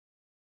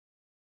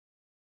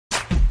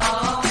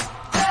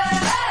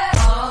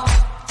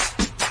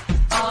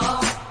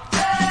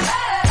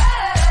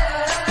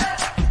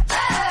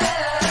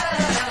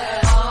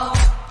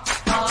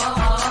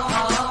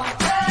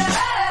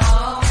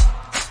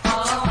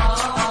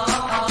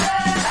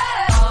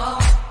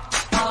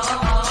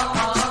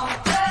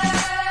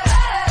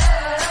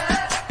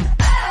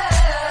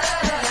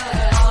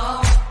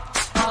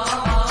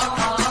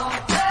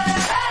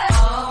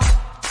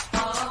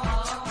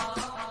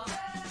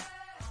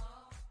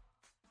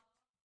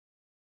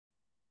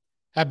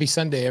Happy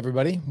Sunday,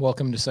 everybody.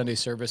 Welcome to Sunday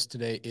service.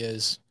 Today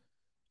is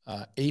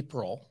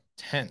April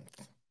 10th,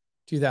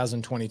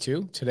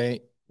 2022.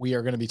 Today, we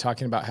are going to be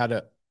talking about how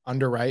to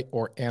underwrite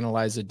or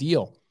analyze a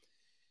deal.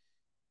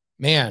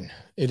 Man,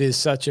 it is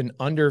such an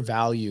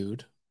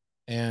undervalued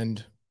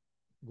and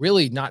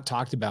really not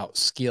talked about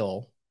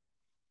skill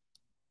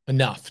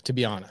enough, to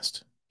be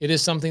honest. It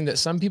is something that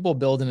some people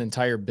build an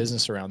entire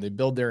business around. They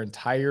build their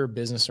entire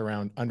business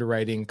around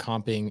underwriting,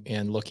 comping,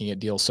 and looking at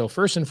deals. So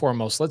first and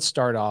foremost, let's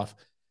start off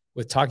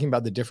with talking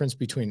about the difference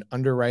between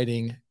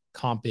underwriting,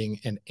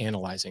 comping, and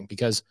analyzing,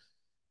 because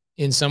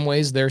in some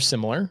ways they're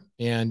similar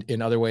and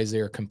in other ways they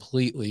are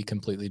completely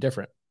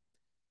different.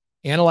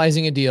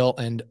 Analyzing a deal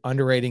and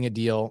underwriting a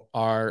deal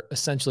are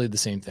essentially the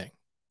same thing.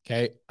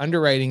 Okay.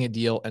 Underwriting a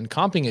deal and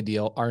comping a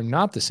deal are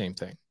not the same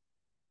thing.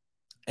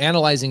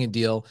 Analyzing a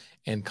deal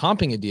and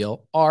comping a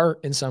deal are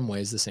in some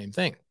ways the same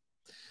thing.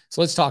 So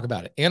let's talk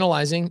about it.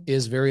 Analyzing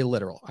is very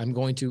literal. I'm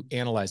going to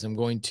analyze. I'm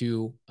going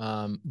to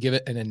give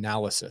it an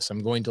analysis.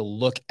 I'm going to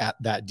look at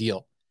that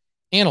deal.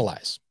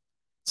 Analyze.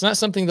 It's not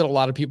something that a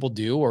lot of people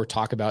do or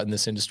talk about in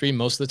this industry.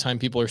 Most of the time,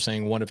 people are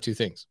saying one of two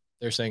things.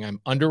 They're saying I'm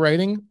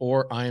underwriting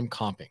or I am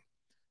comping.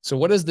 So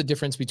what is the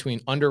difference between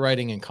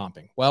underwriting and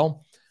comping?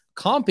 Well,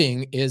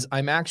 comping is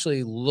I'm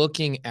actually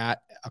looking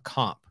at a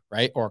comp,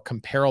 right? Or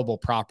comparable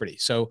property.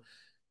 So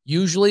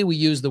usually we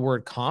use the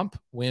word comp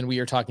when we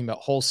are talking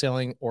about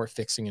wholesaling or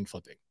fixing and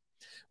flipping.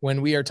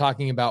 When we are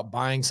talking about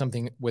buying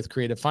something with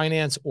creative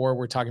finance, or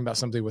we're talking about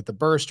something with the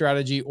BRRRR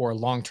strategy or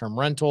long-term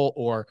rental,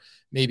 or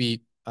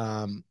maybe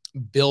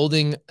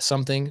building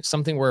something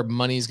where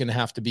money is going to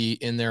have to be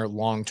in there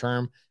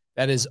long-term,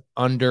 that is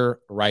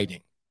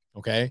underwriting.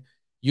 Okay.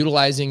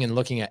 Utilizing and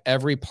looking at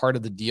every part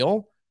of the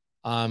deal,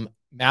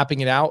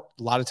 mapping it out,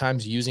 a lot of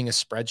times using a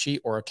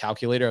spreadsheet or a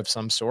calculator of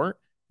some sort,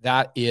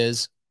 that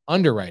is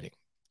underwriting.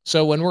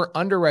 So when we're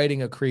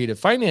underwriting a creative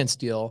finance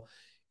deal,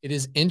 it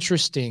is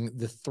interesting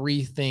the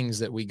three things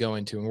that we go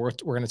into, and we're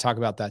going to talk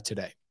about that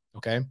today.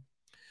 Okay.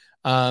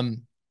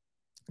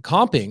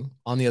 Comping,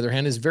 on the other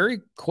hand, is very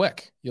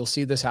quick. You'll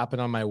see this happen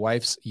on my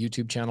wife's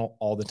YouTube channel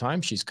all the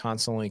time. She's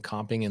constantly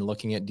comping and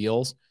looking at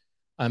deals.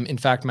 In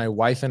fact, my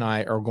wife and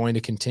I are going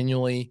to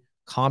continually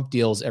comp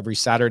deals every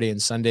Saturday and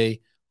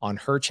Sunday on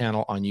her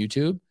channel on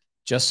YouTube,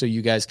 just so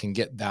you guys can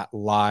get that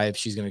live.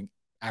 She's going to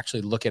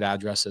actually look at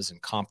addresses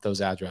and comp those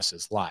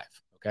addresses live.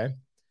 Okay.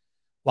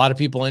 A lot of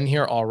people in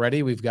here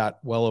already. We've got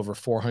well over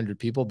 400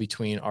 people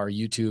between our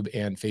YouTube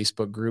and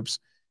Facebook groups.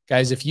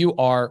 Guys, if you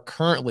are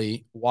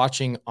currently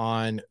watching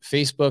on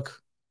Facebook,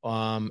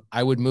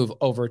 I would move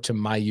over to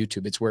my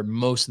YouTube. It's where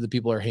most of the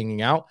people are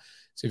hanging out.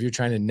 So if you're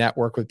trying to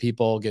network with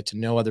people, get to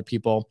know other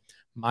people,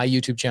 my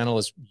YouTube channel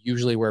is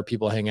usually where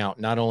people hang out,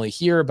 not only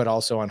here, but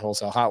also on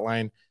Wholesale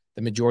Hotline.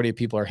 The majority of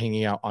people are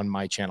hanging out on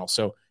my channel.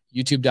 So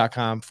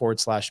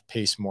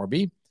youtube.com/Pace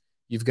Morby.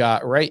 You've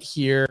got right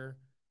here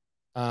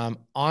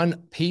on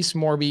Pace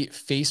Morby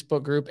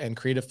Facebook group and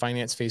Creative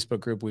Finance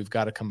Facebook group, we've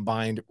got a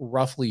combined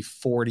roughly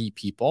 40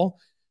 people.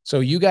 So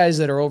you guys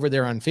that are over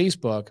there on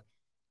Facebook,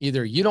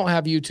 either you don't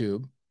have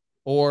YouTube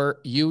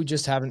or you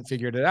just haven't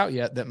figured it out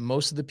yet that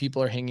most of the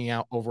people are hanging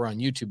out over on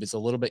YouTube. It's a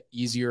little bit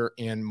easier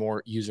and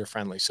more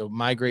user-friendly. So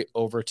migrate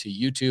over to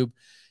YouTube.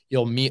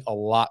 You'll meet a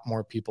lot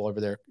more people over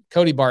there.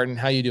 Cody Barton,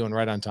 how you doing?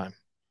 Right on time.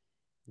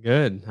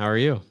 Good. How are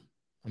you?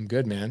 I'm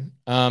good, man.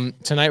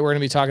 Tonight we're going to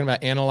be talking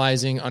about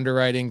analyzing,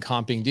 underwriting,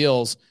 comping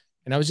deals.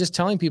 And I was just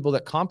telling people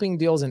that comping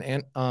deals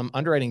and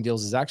underwriting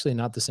deals is actually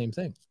not the same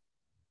thing.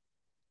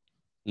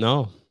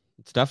 No,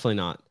 it's definitely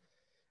not.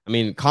 I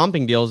mean,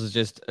 comping deals is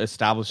just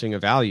establishing a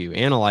value.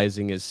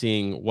 Analyzing is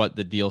seeing what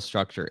the deal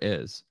structure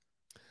is.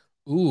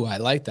 Ooh, I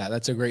like that.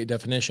 That's a great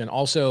definition.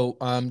 Also,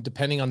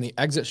 depending on the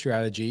exit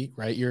strategy,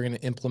 right, you're going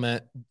to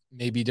implement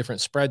maybe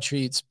different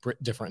spreadsheets,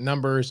 different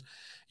numbers.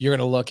 You're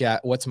going to look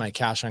at what's my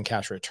cash on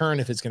cash return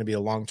if it's going to be a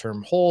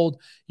long-term hold.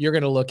 You're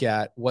going to look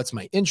at what's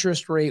my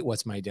interest rate,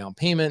 what's my down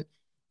payment.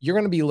 You're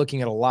going to be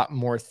looking at a lot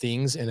more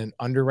things in an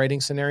underwriting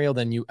scenario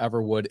than you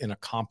ever would in a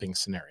comping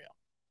scenario.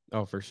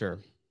 Oh, for sure.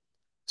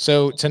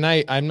 So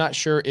tonight, I'm not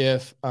sure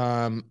if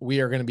we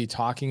are going to be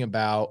talking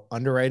about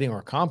underwriting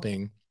or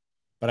comping,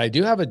 but I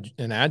do have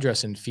an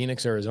address in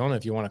Phoenix, Arizona,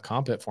 if you want to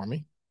comp it for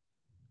me.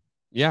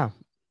 Yeah,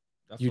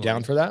 You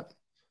down definitely. for that?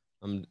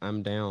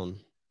 I'm down.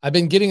 I've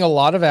been getting a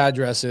lot of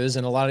addresses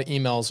and a lot of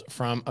emails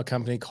from a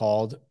company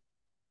called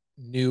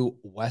New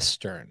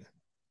Western.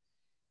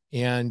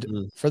 And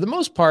for the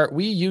most part,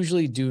 we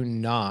usually do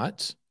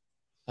not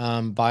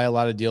buy a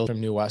lot of deals from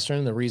New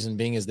Western. The reason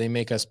being is they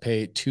make us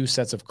pay 2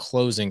 sets of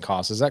closing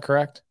costs. Is that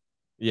correct?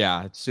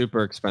 Yeah, it's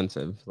super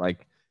expensive.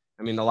 Like,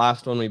 I mean, the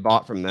last one we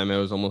bought from them, it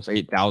was almost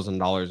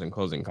 $8,000 in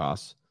closing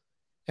costs.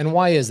 And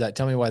why is that?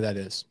 Tell me why that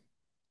is.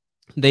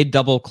 They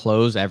double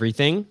close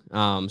everything.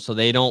 So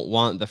they don't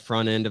want the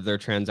front end of their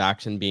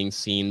transaction being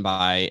seen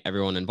by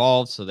everyone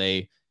involved. So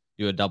they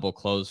do a double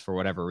close for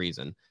whatever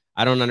reason.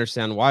 I don't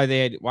understand why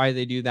they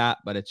do that,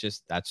 but that's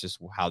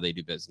just how they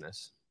do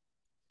business.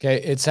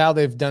 Okay, it's how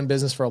they've done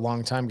business for a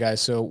long time,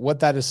 guys. So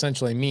what that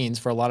essentially means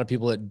for a lot of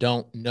people that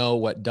don't know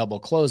what double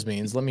close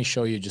means, let me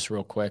show you just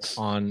real quick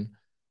on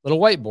little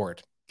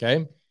whiteboard.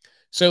 Okay.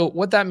 So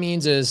what that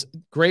means is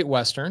Great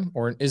Western,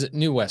 or is it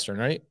New Western,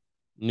 right?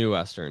 New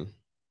Western.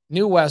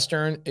 New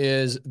Western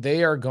is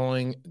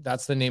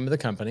that's the name of the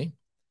company.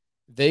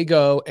 They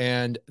go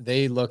and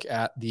they look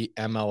at the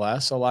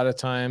MLS a lot of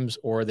times,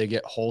 or they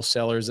get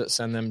wholesalers that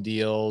send them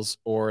deals,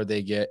 or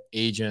they get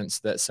agents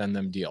that send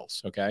them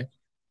deals. Okay.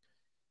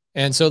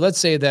 And so let's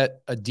say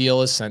that a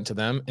deal is sent to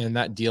them and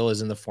that deal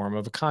is in the form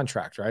of a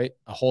contract, right?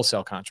 A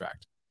wholesale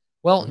contract.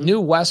 Well, New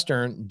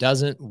Western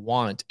doesn't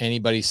want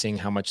anybody seeing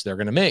how much they're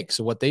going to make.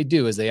 So what they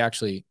do is they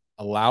actually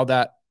allow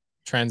that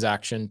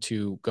transaction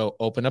to go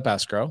open up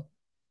escrow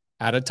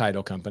at a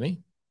title company.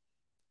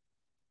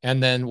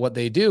 And then what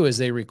they do is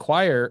they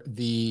require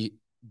the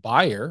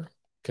buyer,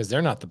 because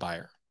they're not the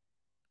buyer,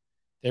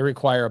 they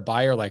require a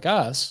buyer like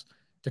us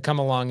to come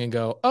along and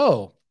go,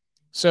 oh,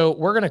 so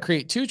we're going to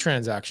create two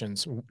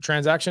transactions.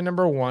 Transaction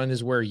number one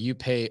is where you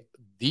pay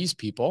these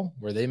people,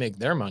 where they make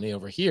their money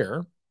over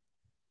here,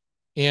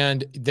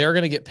 and they're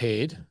going to get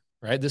paid,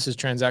 right? This is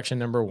transaction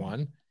number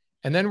one.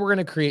 And then we're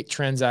going to create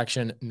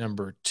transaction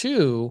number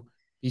two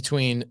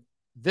between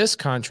this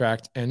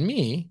contract and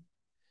me.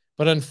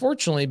 But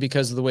unfortunately,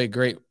 because of the way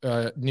Great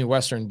New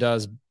Western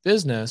does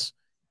business,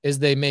 is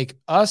they make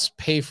us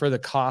pay for the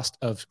cost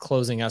of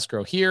closing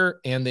escrow here,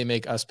 and they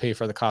make us pay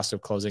for the cost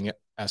of closing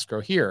escrow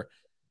here.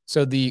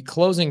 So the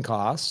closing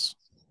costs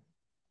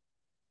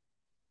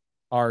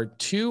are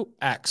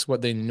 2x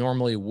what they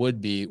normally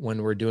would be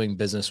when we're doing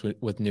business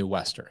with New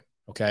Western.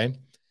 Okay.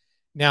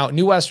 Now,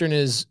 New Western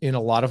is in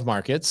a lot of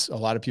markets. A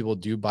lot of people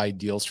do buy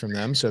deals from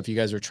them. So if you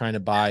guys are trying to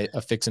buy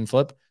a fix and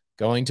flip,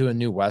 going to a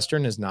New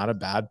Western is not a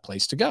bad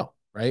place to go,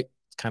 right?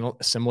 It's kind of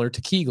similar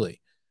to Keegley.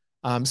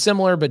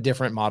 Similar, but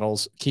different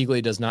models.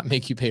 Keegley does not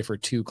make you pay for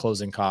two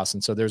closing costs.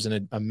 And so there's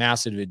a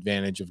massive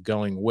advantage of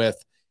going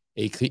with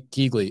a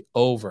Keegley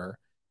over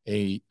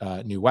a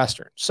New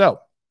Western. So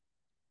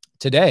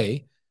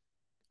today,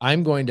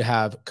 I'm going to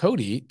have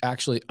Cody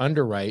actually I'm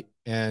actually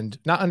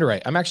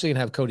going to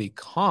have Cody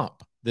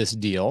comp this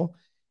deal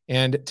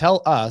and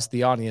tell us,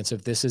 the audience,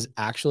 if this is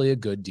actually a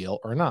good deal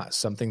or not,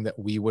 something that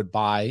we would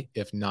buy.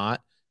 If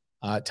not,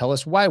 tell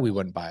us why we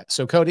wouldn't buy it.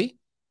 So Cody,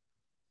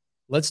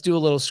 let's do a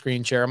little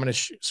screen share. I'm going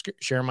to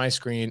share my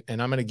screen,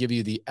 and I'm going to give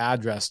you the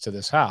address to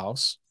this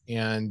house,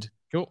 and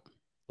cool.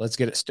 Let's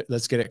get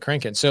it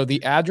cranking. So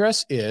the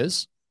address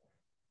is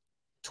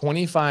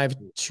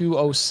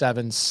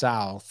 25207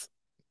 South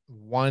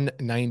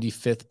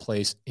 195th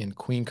place in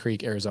Queen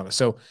Creek, Arizona.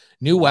 So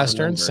New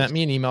Western sent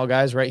me an email,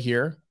 guys, right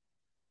here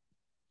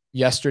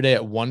yesterday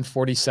at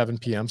 1:47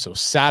 p.m. So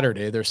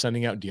Saturday, they're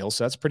sending out deals.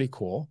 So that's pretty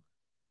cool.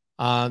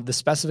 The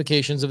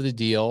specifications of the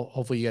deal,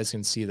 hopefully you guys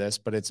can see this,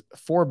 but it's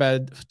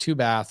 4-bed,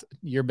 2-bath,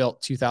 year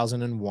built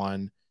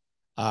 2001.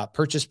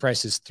 Purchase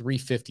price is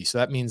 $350. So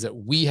that means that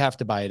we have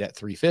to buy it at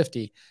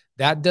 $350.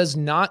 That does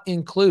not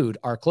include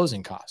our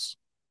closing costs.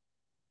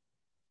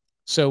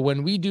 So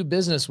when we do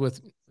business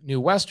with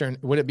New Western,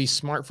 would it be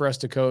smart for us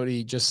to,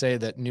 Cody, just say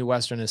that New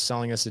Western is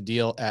selling us a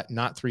deal at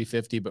not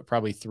 $350, but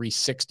probably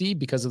 $360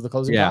 because of the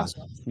closing costs?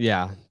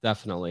 Yeah,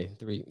 definitely.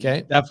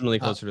 Okay. Definitely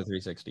closer to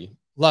 $360.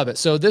 Love it.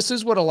 So this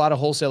is what a lot of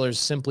wholesalers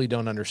simply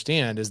don't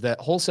understand, is that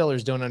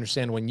wholesalers don't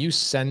understand when you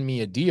send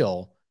me a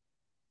deal,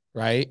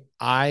 right?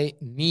 I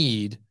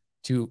need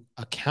to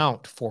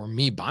account for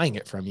me buying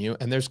it from you,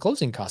 and there's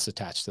closing costs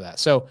attached to that.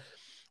 So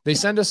they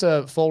send us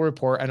a full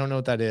report. I don't know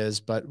what that is,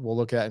 but we'll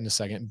look at it in a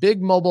second.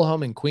 Big mobile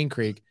home in Queen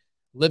Creek,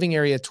 living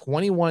area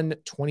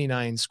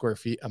 2129 square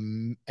feet,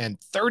 and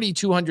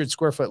 3,200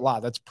 square foot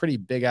lot. That's a pretty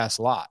big ass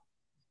lot.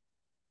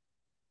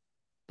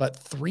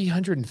 But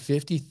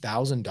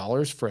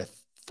 $350,000 for a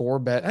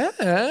 4-bed.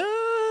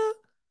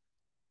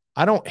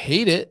 I don't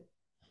hate it.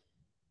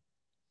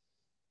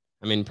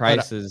 I mean,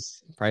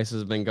 prices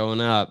have been going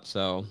up,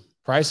 so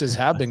prices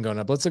have been going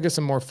up. Let's look at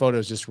some more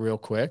photos just real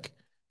quick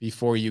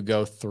before you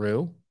go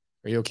through.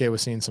 Are you okay with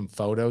seeing some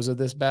photos of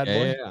this bad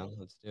boy? Yeah,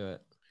 let's do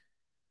it.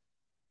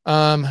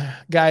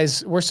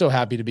 Guys, we're so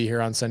happy to be here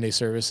on Sunday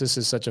Service. This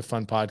is such a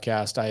fun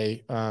podcast.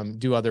 I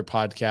do other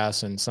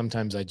podcasts, and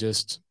sometimes I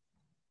just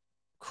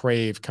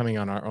crave coming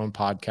on our own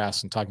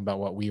podcast and talking about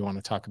what we want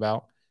to talk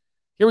about.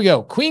 Here we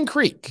go. Queen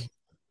Creek.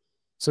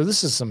 So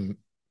this is some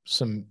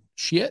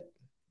shit.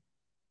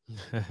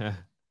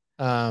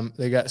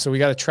 We got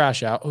a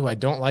trash out. Oh, I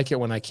don't like it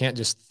when I can't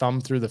just thumb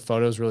through the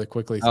photos really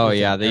quickly. Oh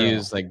yeah, they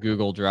use like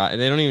Google Drive.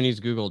 They don't even use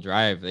Google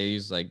Drive. They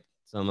use like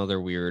some other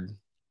weird.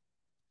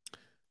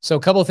 So a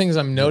couple of things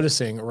I'm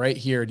noticing right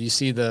here. Do you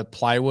see the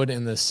plywood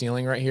in the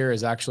ceiling right here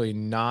is actually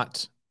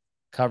not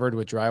covered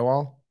with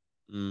drywall?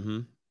 Mm-hmm.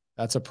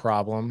 That's a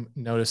problem.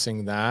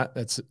 Noticing that.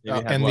 That's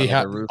and they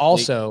have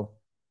also.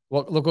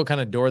 Well, look what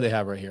kind of door they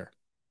have right here.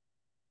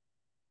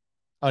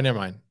 Oh, never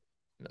mind.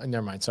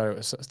 Sorry,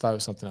 I thought it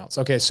was something else.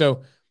 Okay,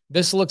 so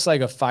this looks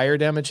like a fire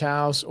damage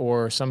house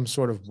or some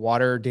sort of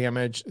water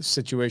damage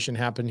situation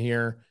happened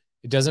here.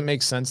 It doesn't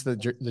make sense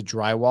that the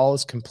drywall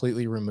is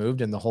completely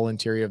removed in the whole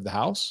interior of the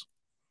house.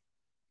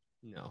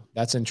 No.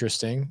 That's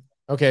interesting.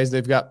 Okay, so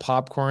they've got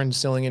popcorn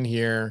ceiling in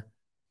here.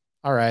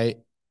 All right.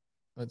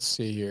 Let's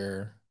see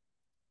here.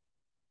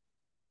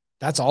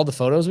 That's all the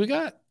photos we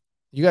got?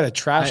 You got a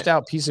trashed I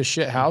out piece of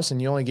shit house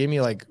and you only gave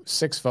me like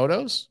 6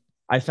 photos?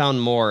 I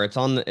found more.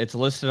 It's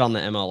listed on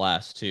the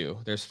MLS too.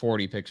 There's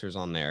 40 pictures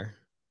on there.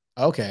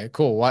 Okay,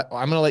 cool. What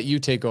I'm gonna let you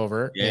take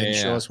over Yeah, and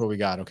yeah, show yeah. us what we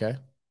got, okay?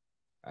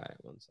 All right,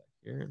 one sec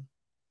here.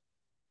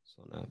 Just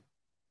want to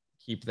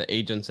keep the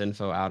agent's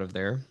info out of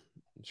there.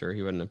 I'm sure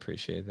he wouldn't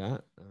appreciate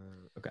that.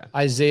 Okay.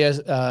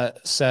 Isaiah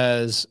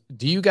says,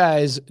 do you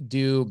guys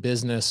do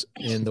business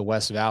in the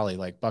West Valley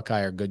like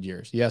Buckeye or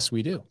Goodyear's? Yes,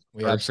 we do.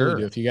 We For absolutely sure.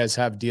 do. If you guys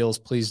have deals,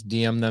 please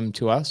DM them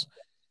to us.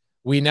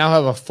 We now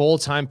have a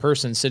full-time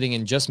person sitting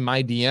in just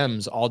my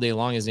DMs all day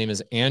long. His name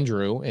is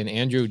Andrew, and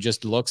Andrew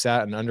just looks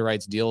at and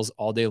underwrites deals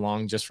all day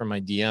long just from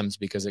my DMs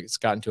because it's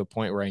gotten to a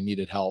point where I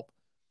needed help.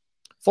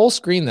 Full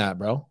screen that,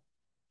 bro.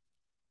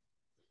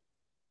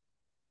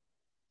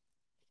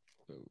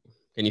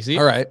 Can you see?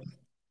 All right.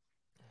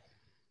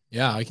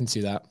 Yeah, I can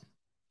see that.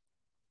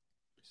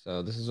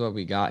 So this is what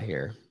we got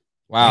here.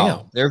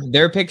 Wow.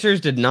 Their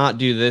pictures did not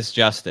do this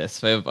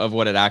justice of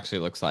what it actually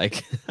looks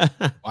like.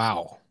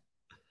 Wow.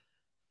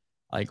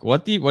 Like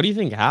what do you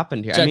think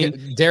happened here? Check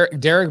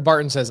it. Derek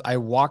Barton says, I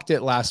walked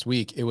it last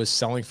week. It was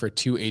selling for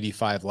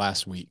 $285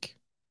 last week.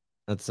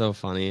 That's so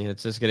funny.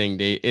 It's just getting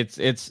it's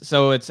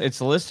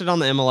listed on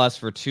the MLS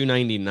for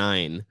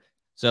 $299.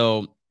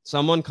 So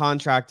someone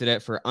contracted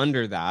it for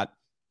under that,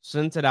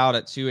 sent it out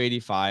at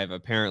 $285.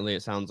 Apparently,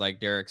 it sounds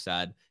like Derek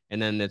said,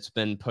 and then it's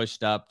been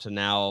pushed up to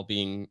now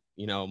being,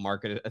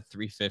 marketed at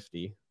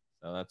 $350.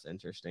 So that's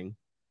interesting.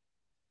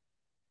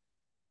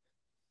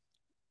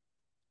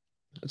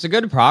 It's a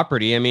good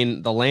property. I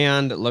mean, the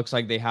land looks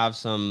like they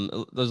have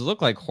those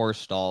look like horse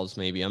stalls.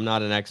 Maybe I'm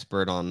not an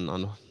expert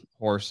on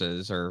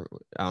horses, or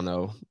I don't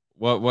know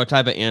what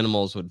type of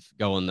animals would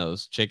go in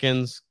those.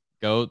 Chickens,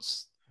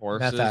 goats,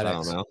 horses. Meth I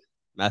don't know.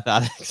 Meth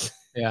addicts.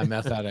 Yeah,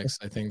 meth addicts.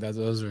 I think that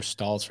those are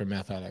stalls for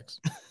meth addicts.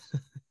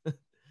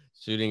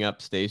 Shooting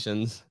up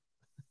stations.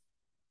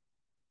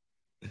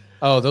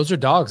 Oh, those are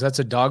dogs. That's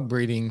a dog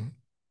breeding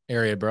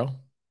area, bro.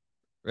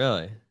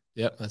 Really?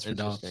 Yep, that's for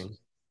dogs.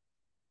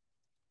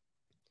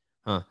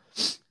 Huh.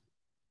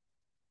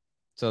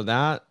 So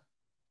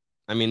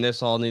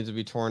this all needs to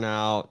be torn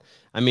out.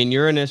 I mean,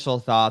 your initial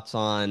thoughts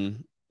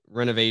on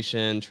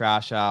renovation,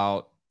 trash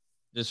out,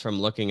 just from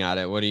looking at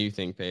it. What do you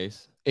think,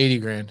 Pace? 80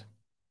 grand.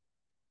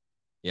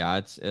 Yeah,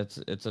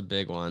 it's a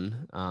big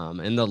one.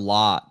 And the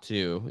lot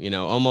too,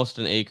 almost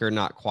an acre,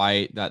 not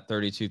quite, that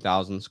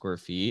 32,000 square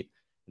feet.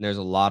 And there's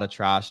a lot of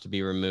trash to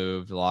be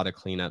removed, a lot of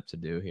cleanup to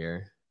do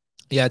here.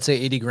 Yeah, I'd say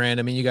 80 grand.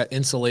 I mean, you got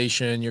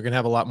insulation. You're going to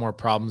have a lot more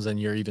problems than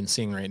you're even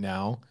seeing right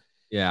now.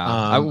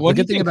 Yeah. What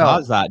do you think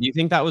caused that? Do you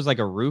think that was like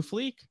a roof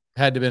leak?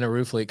 Had to have been a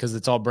roof leak because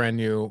it's all brand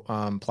new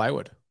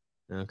plywood.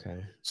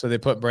 Okay. So they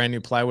put brand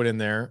new plywood in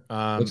there.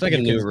 Looks like a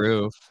new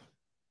roof.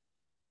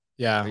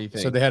 Yeah.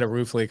 So they had a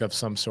roof leak of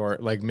some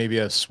sort, like maybe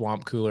a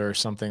swamp cooler or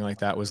something like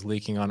that was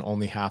leaking on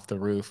only half the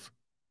roof.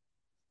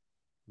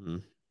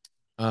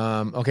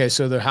 Okay.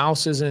 So the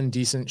house is in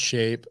decent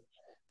shape.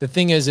 The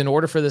thing is, in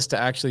order for this to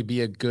actually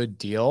be a good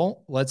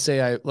deal, let's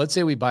say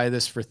we buy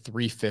this for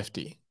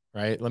 $350,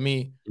 right? Let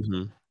me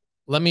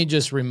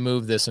just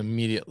remove this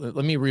immediately.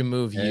 Let me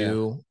remove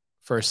you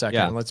for a second.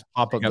 Yeah. Let's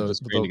pop up the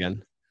screen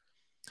again.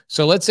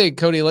 So let's say,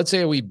 Cody,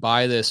 we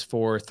buy this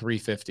for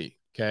 $350.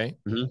 Okay.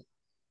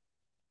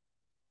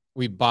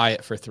 We buy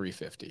it for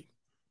 $350.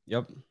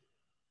 Yep.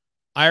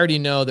 I already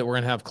know that we're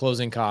going to have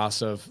closing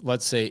costs of,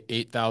 let's say,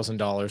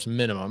 $8,000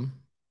 minimum.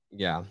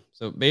 Yeah.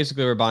 So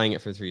basically we're buying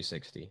it for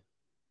 $360.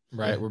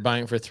 Right. We're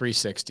buying it for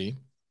 $360.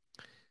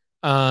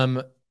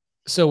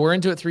 So we're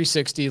into it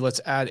 $360.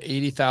 Let's add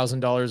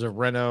 $80,000 of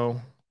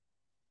reno.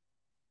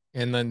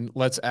 And then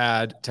let's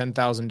add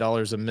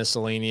 $10,000 of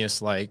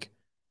miscellaneous, like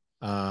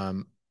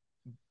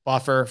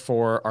buffer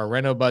for our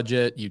reno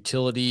budget,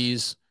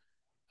 utilities,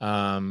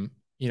 any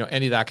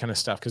of that kind of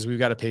stuff. Cause we've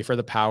got to pay for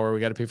the power. We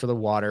got to pay for the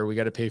water. We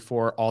got to pay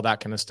for all that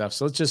kind of stuff.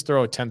 So let's just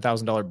throw a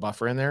 $10,000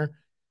 buffer in there.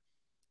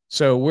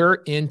 So we're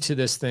into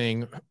this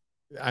thing.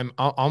 I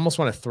almost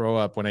want to throw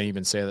up when I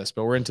even say this,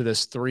 but we're into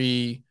this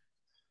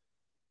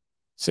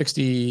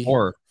 360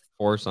 or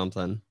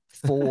something.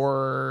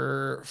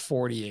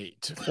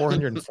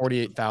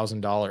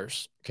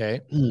 $448,000.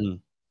 Okay.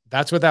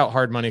 That's without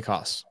hard money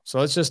costs. So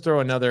let's just throw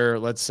another,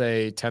 let's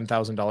say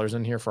 $10,000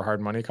 in here for hard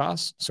money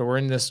costs. So we're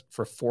in this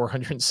for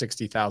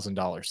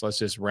 $460,000. Let's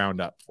just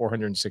round up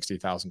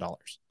 $460,000.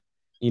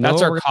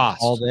 That's our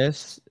cost. All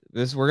this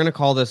we're going to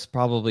call this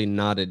probably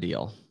not a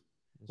deal.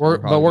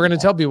 But we're going to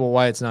tell people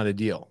why it's not a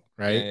deal,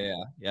 right?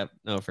 Yeah. Yep.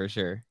 No, for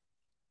sure.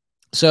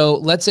 So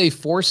let's say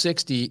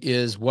 460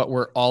 is what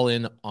we're all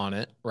in on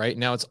it, right?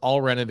 Now it's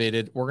all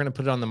renovated. We're going to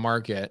put it on the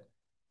market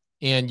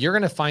and you're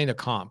going to find a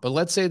comp. But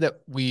let's say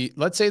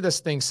this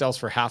thing sells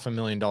for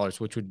 $500,000,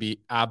 which would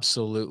be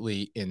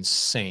absolutely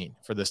insane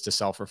for this to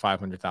sell for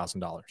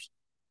 $500,000.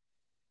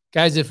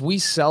 Guys, if we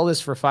sell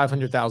this for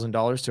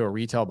 $500,000 to a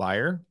retail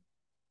buyer,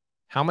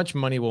 how much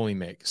money will we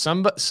make?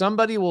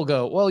 Somebody will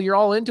go, well, you're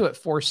all into it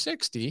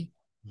 460.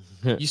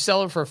 You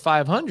sell it for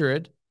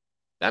 500.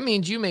 That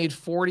means you made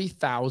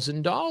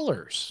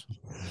 $40,000.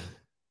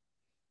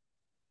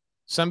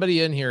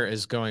 somebody in here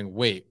is going,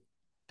 wait,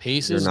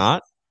 Pace You're is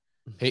not?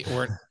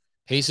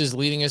 Pace is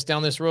leading us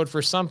down this road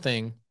for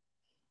something.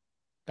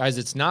 Guys,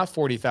 it's not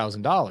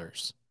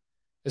 $40,000.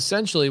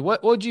 Essentially,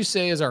 what would you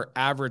say is our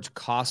average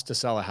cost to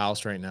sell a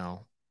house right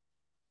now?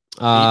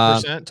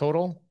 8%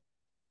 total?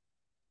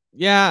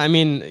 Yeah, I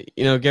mean,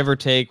 give or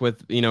take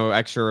with,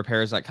 extra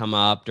repairs that come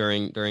up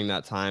during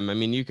that time. I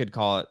mean, you could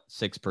call it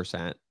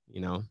 6%,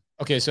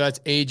 Okay, so that's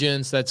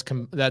agents.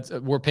 That's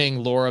we're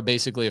paying Laura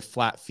basically a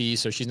flat fee,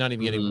 so she's not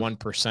even getting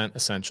 1%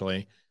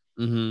 essentially.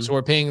 So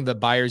we're paying the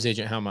buyer's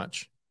agent how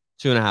much?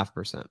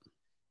 2.5%.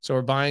 So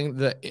we're buying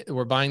this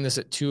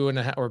at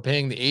 2.5. We're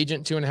paying the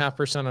agent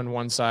 2.5% on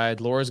one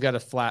side. Laura's got a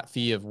flat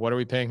fee of what are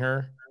we paying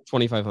her?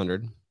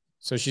 $2,500.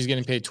 So she's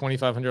getting paid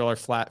 $2,500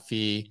 flat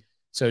fee.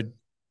 So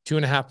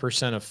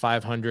 2.5% of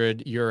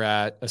 500, you're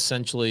at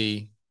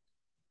essentially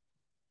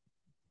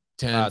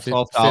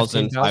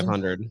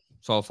 12,500.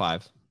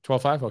 12,500.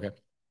 12.5. Okay.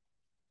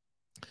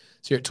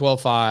 So you're at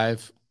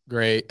 12.5.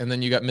 Great. And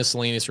then you got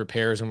miscellaneous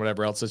repairs and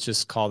whatever else. Let's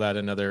just call that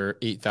another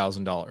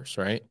 $8,000,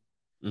 right?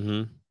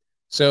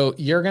 So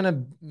you're going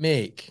to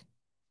make.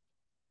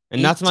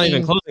 And that's not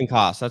even closing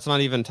costs. That's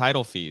not even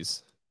title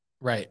fees.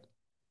 Right.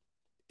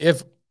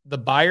 If the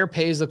buyer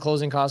pays the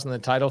closing costs and the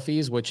title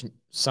fees, which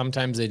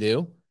sometimes they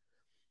do,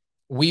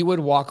 we would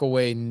walk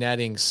away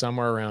netting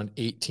somewhere around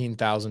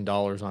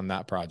 $18,000 on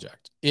that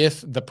project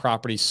if the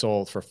property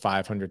sold for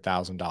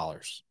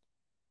 $500,000.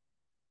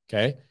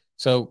 Okay.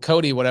 So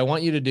Cody, what I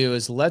want you to do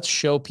is let's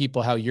show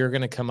people how you're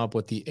going to come up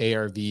with the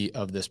ARV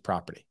of this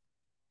property.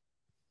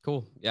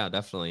 Cool. Yeah,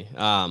 definitely.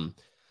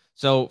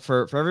 So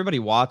for everybody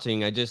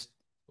watching, I just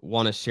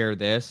want to share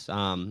this.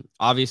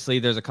 Obviously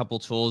there's a couple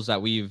tools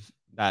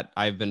that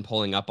I've been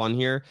pulling up on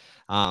here.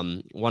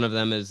 One of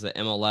them is the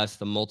MLS,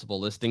 the multiple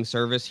listing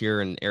service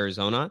here in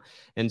Arizona.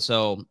 And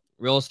so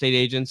real estate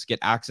agents get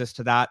access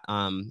to that.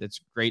 It's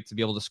great to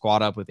be able to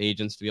squat up with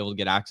agents to be able to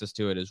get access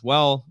to it as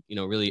well.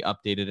 Really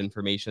updated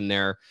information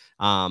there.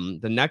 The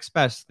next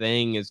best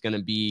thing is going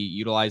to be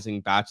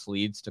utilizing batch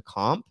leads to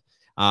comp.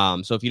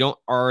 So if you don't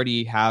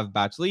already have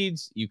batch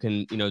leads, you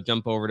can,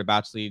 jump over to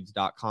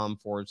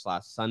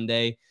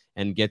batchleads.com/Sunday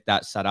and get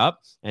that set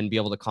up and be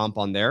able to comp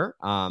on there.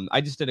 I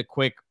just did a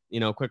quick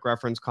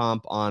reference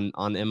comp on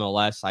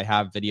MLS. I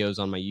have videos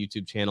on my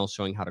YouTube channel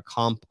showing how to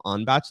comp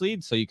on batch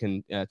leads. So you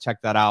can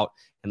check that out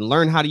and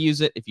learn how to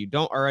use it if you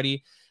don't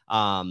already.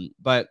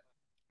 But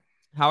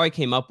how I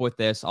came up with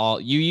this,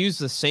 you use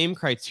the same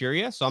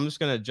criteria. So I'm just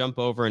going to jump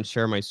over and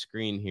share my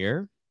screen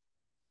here.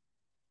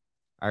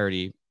 I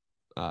already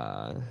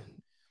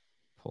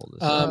pull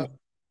this up.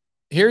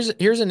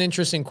 Here's an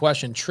interesting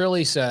question.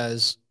 Trilly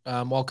says,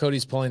 while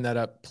Cody's pulling that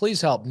up, please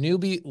help.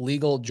 Newbie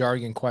legal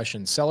jargon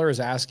question. Seller is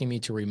asking me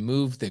to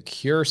remove the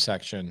cure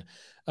section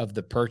of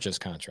the purchase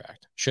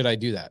contract. Should I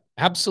do that?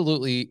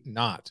 Absolutely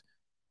not.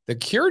 The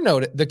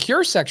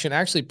cure section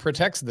actually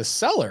protects the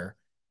seller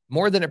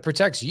more than it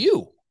protects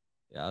you.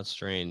 Yeah, that's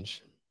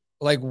strange.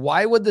 Like,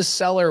 why would the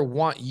seller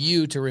want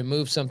you to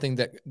remove something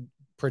that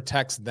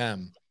protects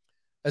them?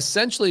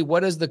 Essentially, what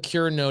does the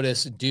cure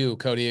notice do,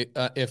 Cody?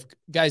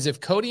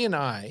 If Cody and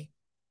I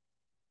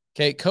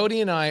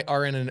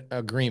are in an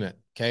agreement,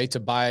 okay,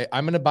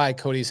 I'm going to buy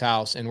Cody's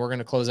house and we're going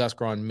to close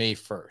escrow on May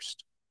 1st.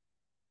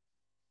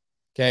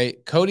 Okay.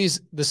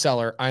 Cody's the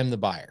seller. I'm the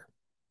buyer.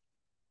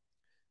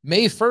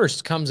 May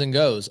 1st comes and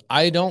goes.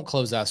 I don't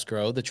close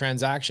escrow. The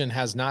transaction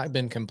has not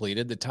been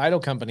completed. The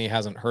title company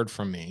hasn't heard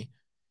from me.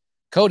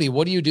 Cody,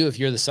 what do you do if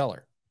you're the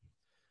seller?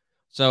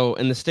 So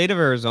in the state of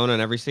Arizona,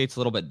 and every state's a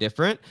little bit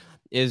different,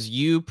 is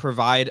you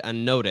provide a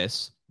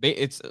notice.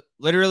 It's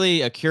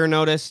literally a cure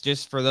notice.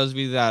 Just for those of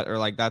you that are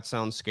like, that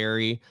sounds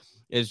scary,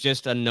 is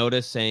just a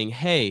notice saying,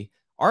 hey,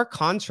 our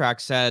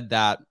contract said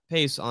that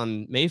Pace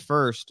on May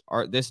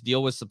 1st, this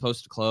deal was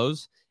supposed to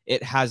close.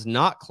 It has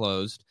not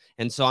closed.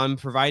 And so I'm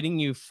providing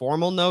you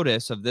formal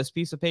notice of this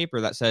piece of paper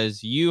that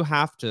says you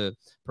have to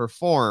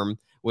perform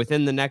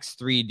within the next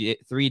 3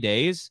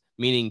 days,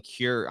 meaning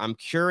I'm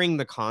curing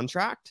the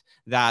contract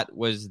that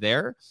was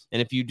there.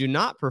 And if you do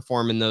not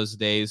perform in those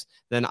days,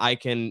 then I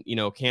can,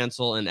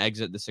 cancel and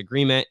exit this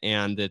agreement,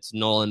 and it's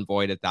null and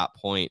void at that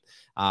point.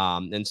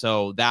 And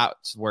so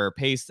that's where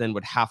Pace then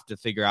would have to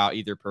figure out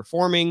either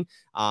performing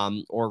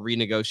or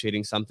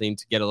renegotiating something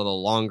to get a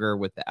little longer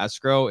with the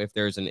escrow if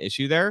there's an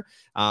issue there.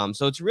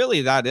 So it's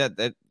really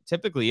that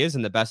typically is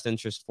in the best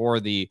interest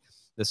for the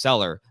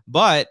seller.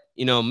 But,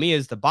 me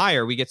as the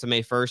buyer, we get to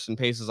May 1st and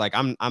Pace is like,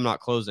 I'm not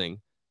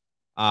closing.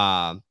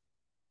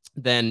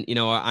 Then,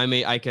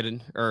 I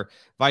could, or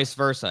vice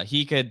versa.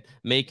 He could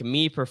make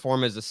me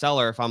perform as a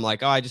seller if I'm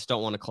like, oh, I just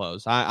don't want to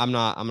close. I'm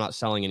not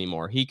selling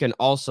anymore. He can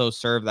also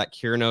serve that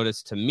cure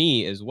notice to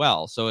me as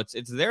well. So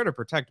it's there to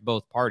protect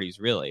both parties,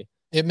 really.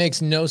 It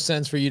makes no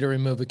sense for you to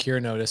remove a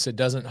cure notice. It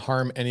doesn't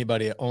harm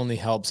anybody. It only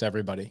helps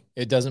everybody.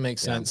 It doesn't make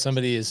sense. Yeah.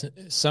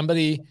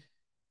 Somebody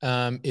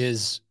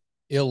is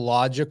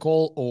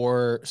illogical,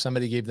 or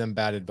somebody gave them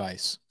bad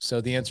advice. So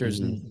the answer is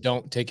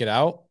don't take it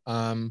out.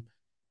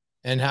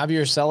 And have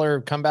your seller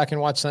come back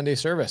and watch Sunday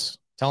service.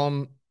 Tell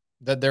them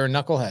that they're a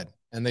knucklehead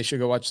and they should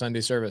go watch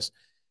Sunday service.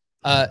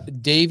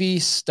 Davy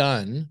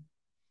Stun.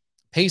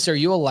 Pace, are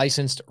you a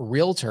licensed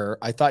realtor?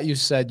 I thought you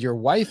said your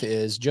wife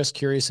is. Just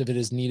curious if it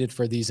is needed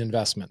for these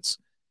investments.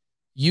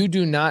 You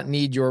do not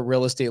need your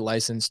real estate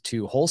license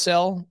to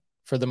wholesale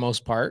for the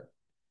most part.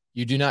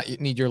 You do not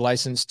need your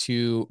license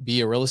to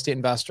be a real estate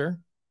investor.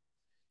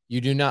 You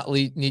do not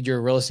need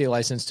your real estate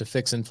license to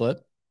fix and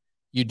flip.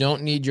 You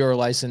don't need your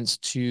license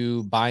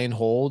to buy and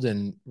hold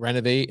and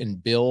renovate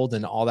and build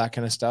and all that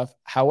kind of stuff.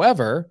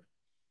 However,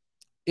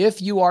 if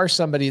you are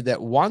somebody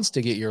that wants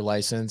to get your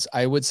license,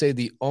 I would say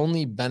the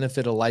only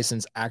benefit a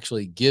license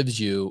actually gives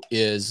you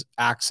is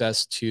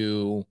access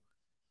to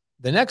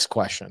the next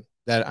question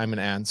that I'm going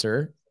to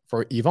answer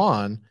for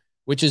Yvonne,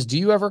 which is, do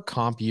you ever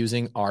comp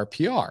using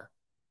RPR?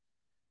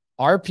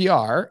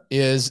 RPR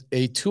is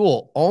a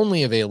tool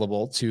only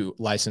available to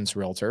licensed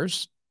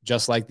realtors,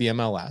 just like the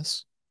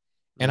MLS.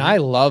 And I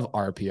love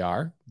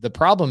RPR. The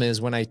problem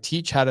is when I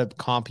teach how to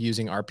comp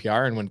using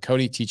RPR and when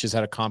Cody teaches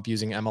how to comp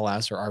using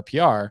MLS or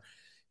RPR,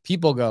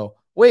 people go,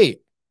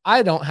 wait,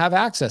 I don't have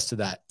access to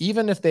that.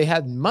 Even if they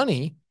had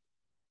money,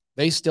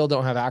 they still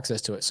don't have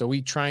access to it. So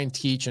we try and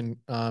teach and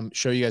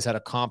show you guys how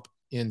to comp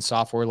in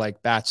software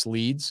like Batch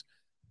Leads.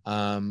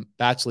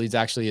 Batch Leads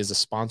actually is a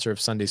sponsor of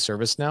Sunday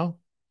Service now.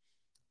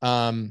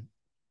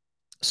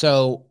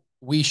 So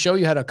we show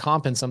you how to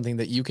comp in something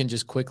that you can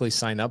just quickly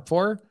sign up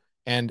for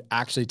and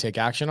actually take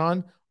action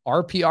on.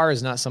 RPR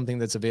is not something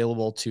that's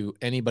available to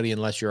anybody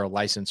unless you're a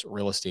licensed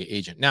real estate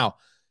agent. Now,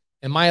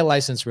 am I a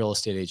licensed real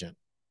estate agent?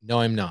 No,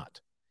 I'm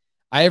not.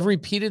 I have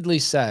repeatedly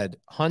said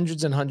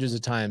hundreds and hundreds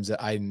of times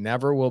that I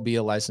never will be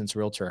a licensed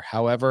realtor.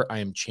 However, I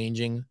am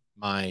changing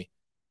my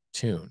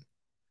tune.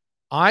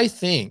 I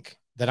think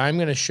that I'm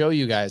going to show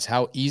you guys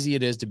how easy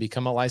it is to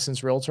become a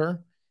licensed realtor.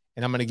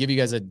 And I'm going to give you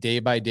guys a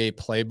day-by-day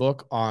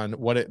playbook on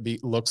what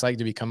it looks like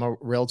to become a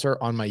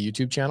realtor on my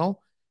YouTube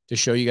channel to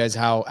show you guys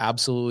how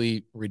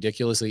absolutely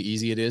ridiculously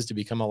easy it is to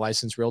become a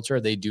licensed realtor.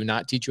 They do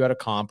not teach you how to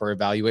comp or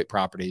evaluate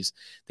properties.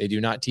 They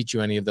do not teach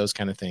you any of those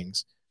kind of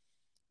things.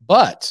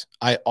 But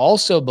I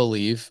also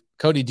believe,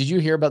 Cody, did you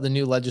hear about the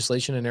new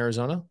legislation in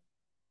Arizona?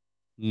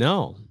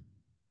 No.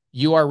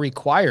 You are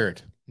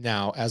required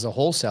now as a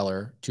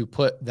wholesaler to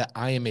put that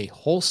I am a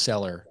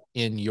wholesaler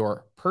in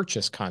your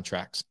purchase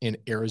contracts in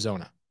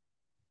Arizona.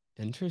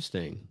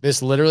 Interesting.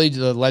 This literally,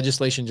 the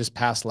legislation just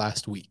passed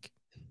last week.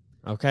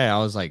 Okay. I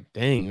was like,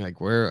 dang, like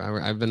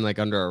I've been like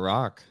under a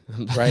rock.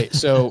 Right.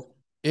 So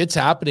it's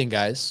happening,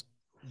 guys.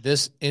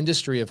 This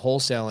industry of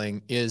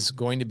wholesaling is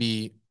going to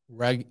be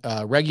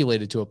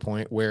regulated to a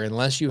point where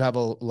unless you have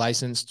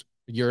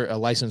you're a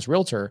licensed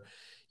realtor,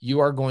 you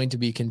are going to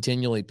be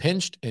continually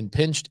pinched and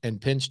pinched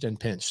and pinched and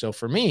pinched. So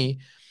for me,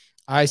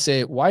 I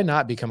say, why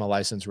not become a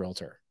licensed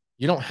realtor?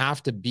 You don't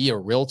have to be a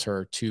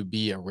realtor to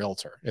be a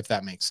realtor, if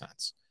that makes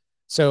sense.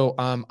 So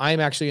I'm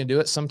actually going to do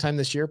it sometime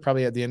this year.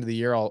 Probably at the end of the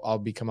year, I'll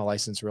become a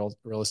licensed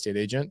real estate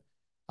agent,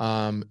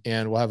 and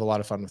we'll have a lot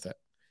of fun with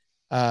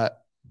it.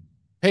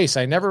 Pace,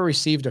 I never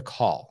received a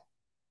call.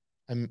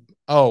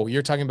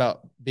 You're talking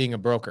about being a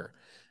broker.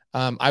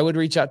 I would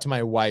reach out to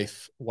my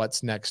wife,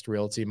 What's Next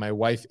Realty. My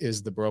wife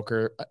is the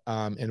broker,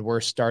 and we're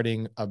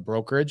starting a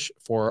brokerage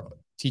for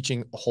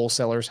teaching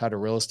wholesalers how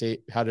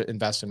to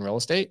invest in real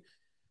estate.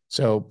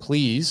 So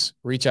please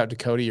reach out to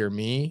Cody or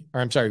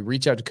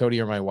reach out to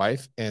Cody or my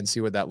wife and see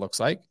what that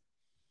looks like.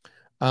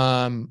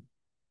 All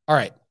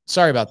right.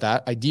 Sorry about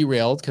that. I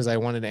derailed because I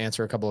wanted to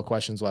answer a couple of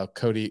questions while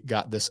Cody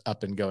got this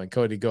up and going.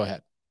 Cody, go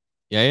ahead.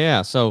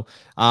 Yeah. So,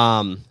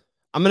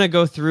 I'm going to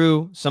go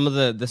through some of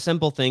the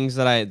simple things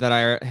that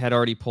I had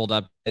already pulled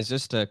up as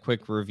just a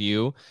quick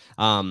review.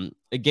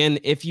 Again,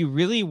 if you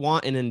really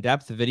want an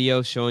in-depth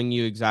video showing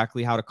you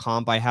exactly how to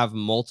comp, I have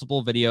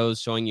multiple videos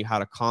showing you how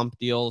to comp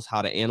deals,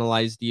 how to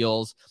analyze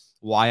deals,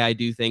 why I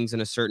do things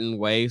in a certain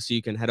way. So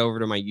you can head over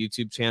to my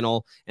YouTube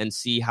channel and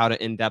see how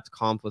to in-depth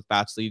comp with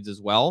batch leads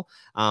as well.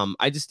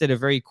 I just did a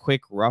very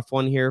quick, rough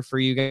one here for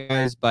you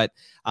guys, but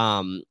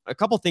a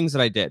couple things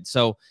that I did.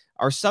 So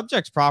our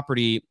subject's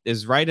property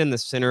is right in the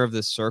center of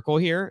this circle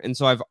here. And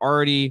so I've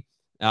already,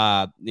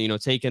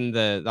 taken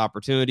the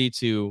opportunity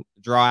to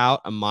draw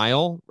out a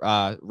mile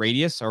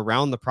radius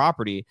around the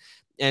property.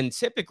 And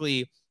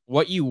typically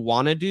what you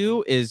want to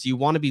do is you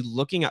want to be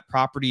looking at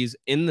properties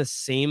in the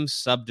same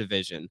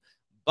subdivision.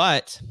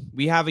 But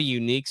we have a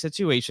unique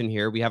situation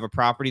here. We have a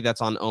property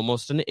that's on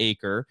almost an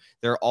acre.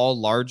 They're all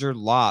larger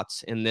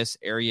lots in this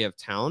area of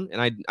town.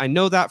 And I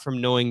know that from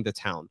knowing the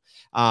town.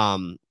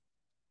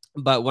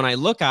 But when I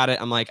look at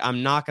it, I'm like,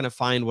 I'm not going to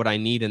find what I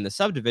need in the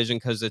subdivision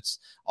because it's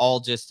all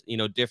just,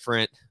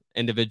 different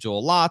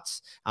individual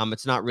lots.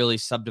 It's not really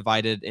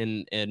subdivided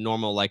in a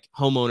normal like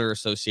homeowner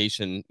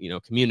association,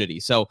 community.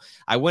 So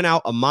I went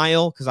out a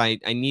mile because I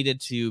needed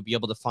to be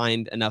able to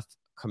find enough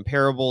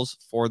comparables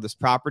for this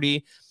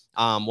property.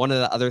 One of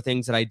the other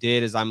things that I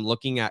did is I'm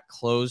looking at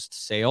closed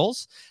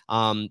sales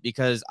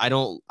because I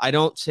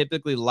don't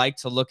typically like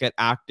to look at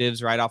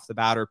actives right off the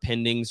bat or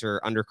pendings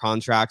or under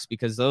contracts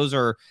because those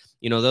are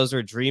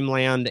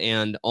dreamland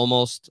and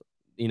almost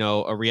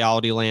a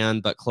reality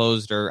land, but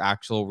closed or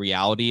actual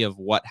reality of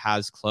what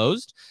has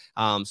closed.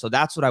 So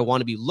that's what I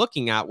want to be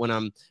looking at when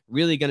I'm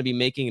really going to be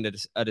making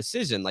a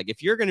decision. Like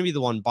if you're going to be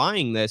the one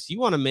buying this, you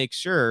want to make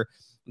sure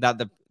that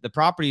the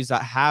properties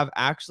that have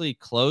actually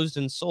closed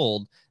and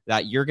sold,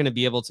 that you're going to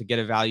be able to get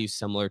a value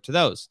similar to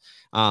those.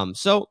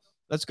 So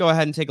let's go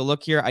ahead and take a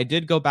look here. I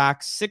did go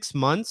back 6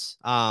 months.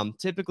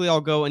 Typically,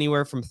 I'll go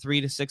anywhere from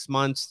 3 to 6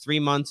 months, 3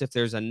 months if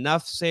there's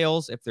enough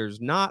sales. If there's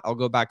not, I'll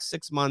go back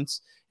 6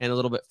 months and a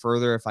little bit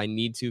further if I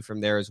need to from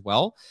there as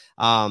well.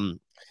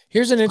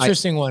 Here's an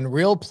interesting one.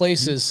 Real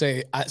Places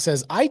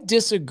says, I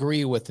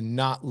disagree with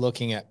not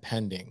looking at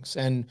pendings.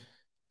 And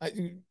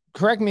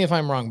correct me if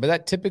I'm wrong, but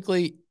that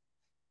typically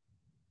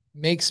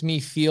makes me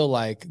feel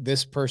like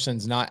this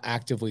person's not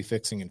actively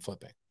fixing and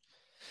flipping.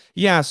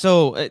 Yeah,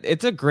 so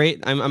it's a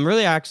great, I'm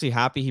really actually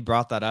happy he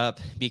brought that up,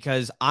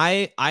 because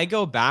I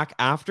go back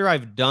after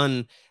I've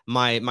done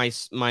my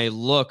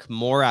look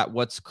more at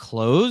what's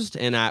closed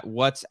and at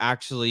what's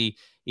actually,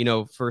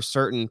 for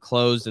certain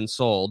closed and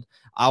sold.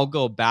 I'll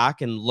go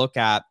back and look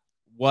at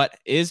what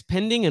is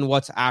pending and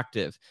what's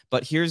active.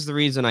 But here's the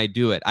reason I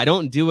do it. I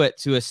don't do it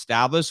to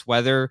establish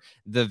whether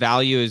the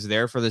value is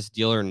there for this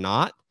deal or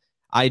not.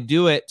 I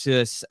do it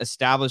to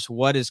establish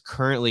what is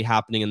currently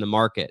happening in the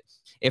market.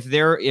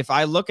 If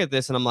I look at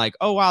this and I'm like,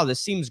 oh, wow, this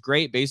seems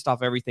great based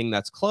off everything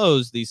that's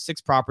closed, these 6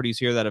 properties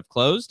here that have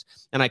closed,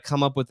 and I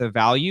come up with a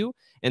value,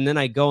 and then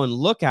I go and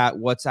look at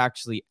what's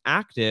actually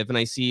active, and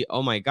I see,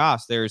 oh my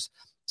gosh, there's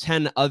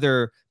 10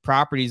 other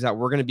properties that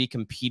we're going to be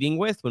competing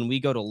with when we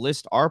go to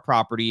list our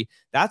property.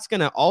 That's going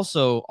to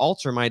also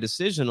alter my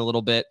decision a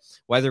little bit,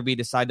 whether we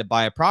decide to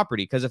buy a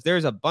property. Because if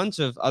there's a bunch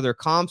of other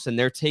comps and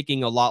they're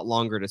taking a lot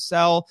longer to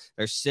sell,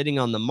 they're sitting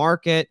on the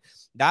market,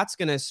 that's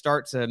going to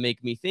start to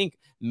make me think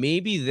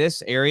maybe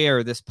this area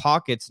or this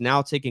pocket's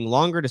now taking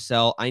longer to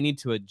sell. I need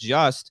to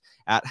adjust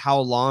at how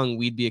long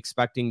we'd be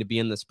expecting to be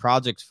in this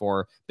project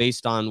for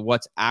based on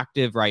what's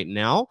active right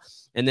now.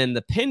 And then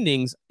the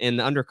pendings and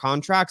the under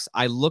contracts,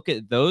 I look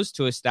at those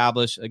to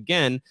establish,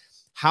 again,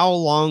 how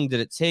long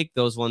did it take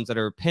those ones that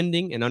are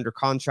pending and under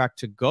contract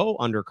to go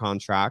under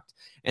contract?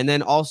 And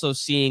then also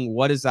seeing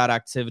what is that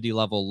activity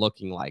level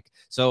looking like.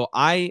 So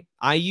I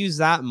use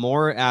that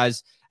more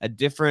as a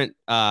different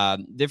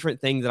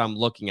thing that I'm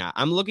looking at.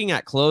 I'm looking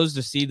at closed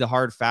to see the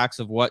hard facts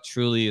of what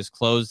truly is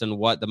closed and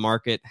what the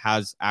market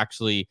has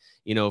actually,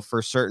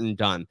 for certain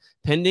done.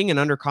 Pending and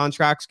under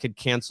contracts could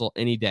cancel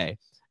any day.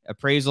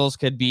 Appraisals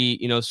could be,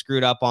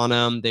 screwed up on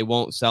them. They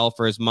won't sell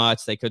for as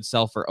much. They could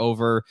sell for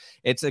over.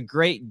 It's a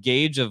great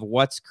gauge of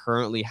what's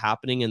currently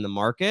happening in the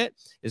market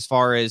as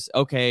far as,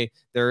 okay,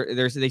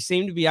 they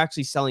seem to be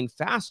actually selling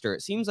faster.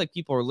 It seems like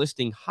people are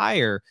listing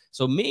higher.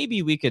 So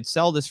maybe we could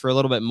sell this for a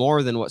little bit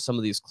more than what some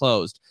of these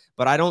closed.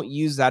 But I don't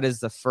use that as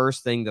the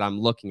first thing that I'm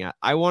looking at.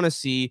 I want to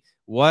see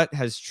what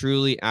has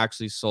truly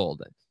actually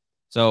sold.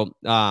 So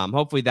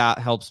hopefully that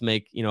helps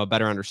make, a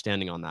better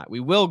understanding on that. We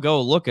will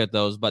go look at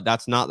those, but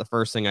that's not the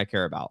first thing I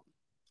care about.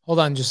 Hold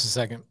on just a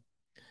second.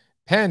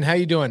 Penn, how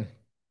you doing?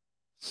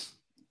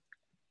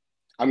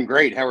 I'm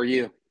great. How are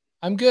you?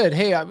 I'm good.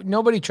 Hey,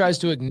 nobody tries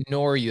to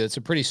ignore you. It's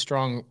a pretty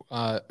strong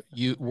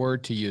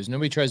word to use.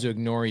 Nobody tries to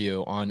ignore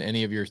you on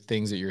any of your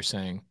things that you're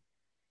saying.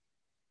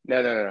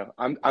 No.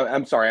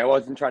 I'm sorry. I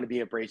wasn't trying to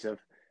be abrasive.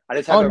 I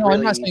just have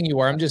I'm not saying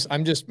you are. I'm just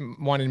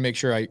wanting to make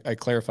sure I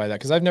clarify that,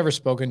 because I've never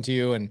spoken to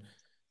you, and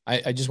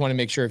I just want to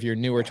make sure if you're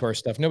newer to our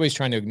stuff, nobody's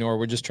trying to ignore.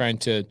 We're just trying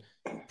to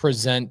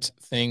present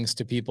things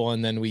to people,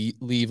 and then we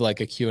leave like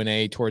a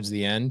Q&A towards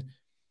the end.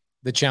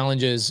 The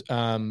challenge is,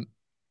 Penn,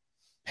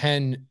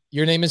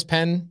 your name is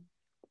Penn?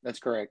 That's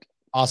correct.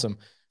 Awesome.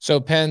 So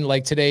Penn,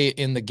 like today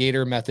in the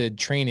Gator method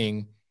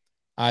training,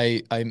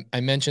 I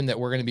mentioned that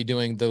we're going to be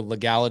doing the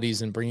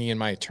legalities and bringing in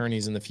my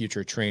attorneys in the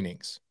future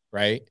trainings,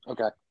 right?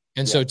 Okay.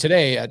 And so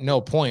today, at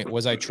no point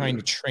was I trying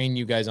to train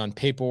you guys on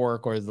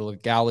paperwork or the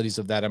legalities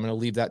of that. I'm going to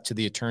leave that to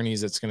the attorneys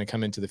that's going to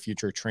come into the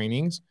future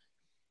trainings.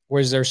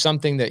 Was there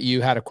something that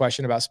you had a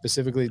question about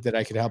specifically that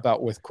I could help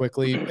out with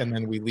quickly, and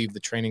then we leave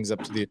the trainings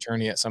up to the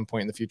attorney at some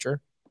point in the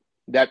future?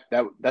 That's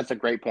a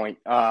great point.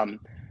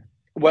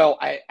 Well,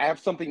 I have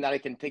something that I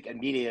can take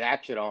immediate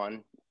action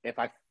on if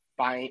I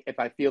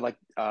feel like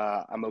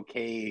I'm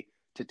okay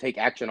to take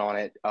action on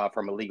it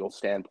from a legal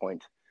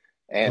standpoint.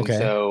 And okay.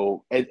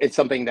 So it's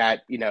something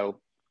that,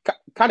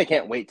 kind of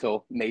can't wait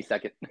till May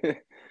 2nd.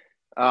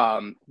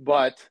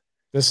 But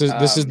this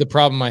is the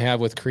problem I have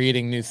with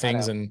creating new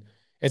things. And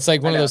it's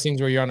like one of those things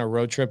where you're on a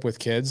road trip with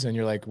kids and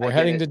you're like, we're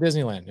heading to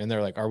Disneyland. And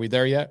they're like, are we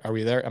there yet? Are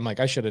we there? I'm like,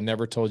 I should have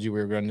never told you we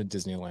were going to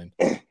Disneyland.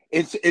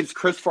 It's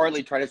Chris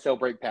Farley trying to sell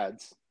brake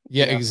pads.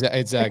 Yeah,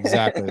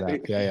 exactly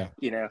that.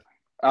 Yeah.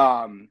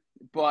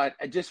 But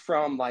just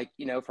from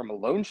from a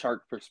loan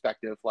shark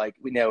perspective, like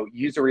we know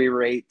usury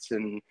rates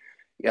and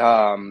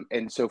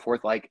so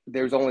forth, like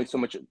there's only so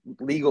much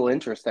legal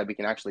interest that we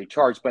can actually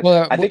charge. But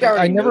I think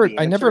I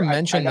never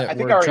mentioned that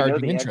we're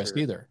charging interest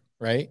either,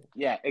 right?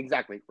 Yeah,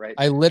 exactly. Right.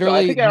 I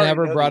literally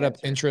never brought up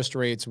interest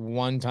rates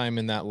one time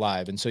in that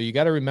live. And so you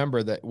got to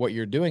remember that what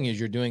you're doing is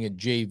you're doing a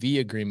JV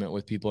agreement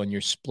with people and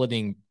you're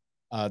splitting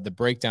the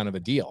breakdown of a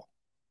deal.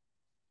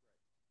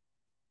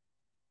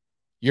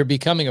 You're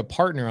becoming a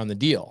partner on the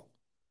deal,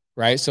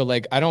 right? So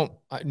like,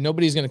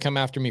 nobody's going to come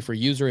after me for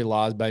usury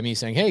laws by me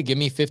saying, hey, give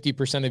me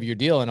 50% of your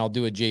deal and I'll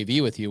do a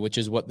JV with you, which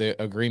is what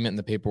the agreement and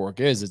the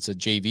paperwork is. It's a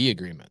JV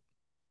agreement.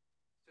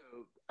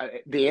 So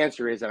the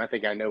answer is, and I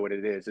think I know what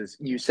it is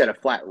you set a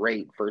flat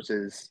rate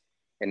versus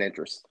an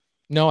interest.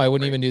 No, I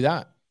wouldn't even do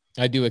that.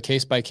 I do a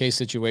case-by-case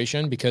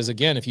situation because,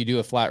 again, if you do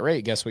a flat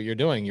rate, guess what you're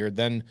doing? You're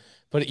then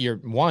you're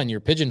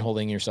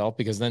pigeonholing yourself,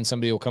 because then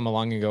somebody will come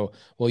along and go,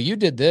 well, you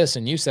did this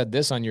and you said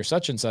this on your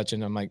such and such.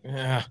 And I'm like,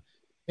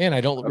 man, I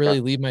don't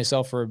really leave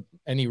myself for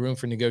any room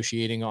for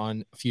negotiating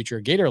on future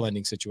Gator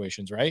lending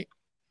situations, right?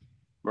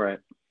 Right.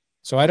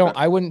 So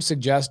I wouldn't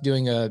suggest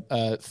doing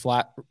a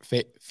flat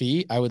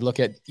fee. I would look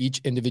at each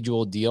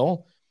individual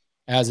deal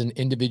as an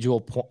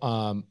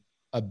individual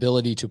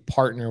ability to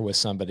partner with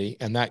somebody,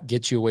 and that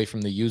gets you away from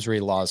the usury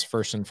laws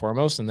first and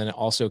foremost, and then it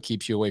also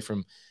keeps you away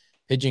from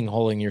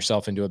pigeonholing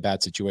yourself into a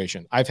bad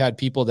situation. I've had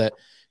people that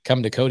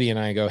come to Cody and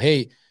I go,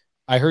 hey,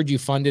 I heard you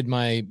funded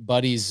my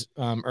buddy's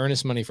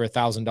earnest money for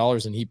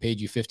 $1,000 and he paid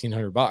you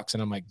 $1,500.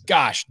 And I'm like,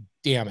 gosh,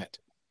 damn it.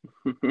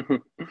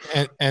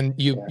 and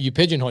you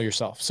pigeonhole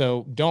yourself.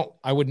 So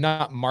I would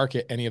not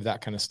market any of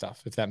that kind of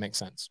stuff, if that makes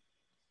sense.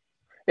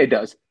 It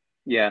does.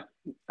 Yeah.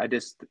 I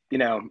just,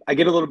 I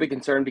get a little bit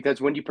concerned because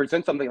when you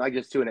present something like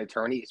this to an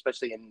attorney,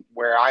 especially in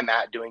where I'm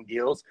at doing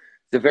deals,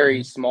 it's a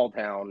very small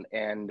town,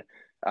 and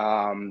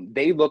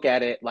they look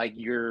at it like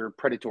you're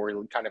predatory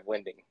kind of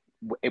lending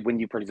when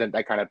you present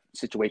that kind of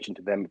situation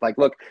to them. Like,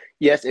 look,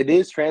 yes, it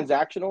is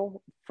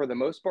transactional for the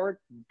most part,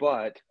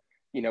 but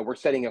we're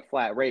setting a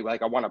flat rate.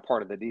 Like, I want a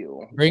part of the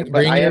deal. I'm bringing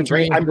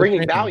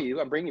value.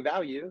 I'm bringing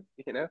value.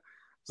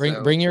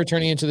 Bring your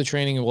attorney into the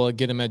training, and we'll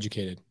get him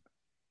educated.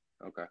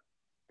 Okay.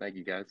 Thank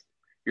you, guys.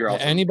 You're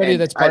awesome. Anybody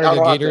that's part of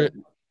the Gator,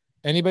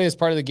 anybody that's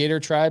part of the Gator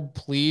tribe,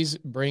 please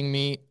bring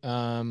me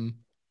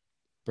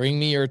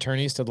your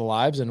attorneys to the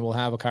lives, and we'll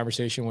have a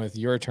conversation with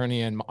your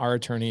attorney and our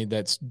attorney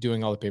that's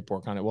doing all the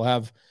paperwork on it. We'll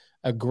have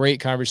a great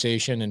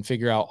conversation and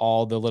figure out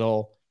all the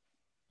little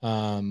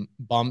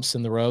bumps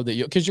in the road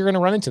because you're going to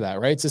run into that,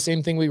 right? It's the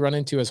same thing we run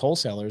into as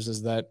wholesalers,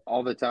 is that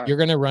all the time you're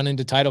going to run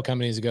into title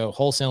companies that go,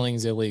 wholesaling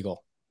is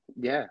illegal.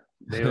 Yeah.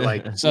 They're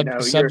like,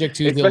 subject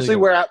to especially illegal.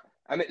 where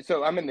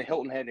I'm in the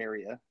Hilton Head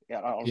area. Yeah,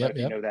 I don't know if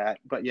you know that,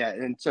 but yeah.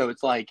 And so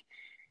it's like,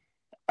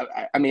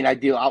 I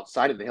deal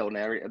outside of the Hilton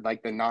area,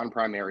 like the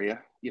non-prime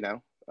area,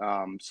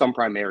 some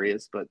prime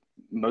areas, but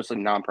mostly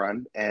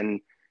non-prime. And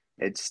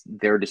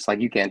they're just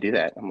like, you can't do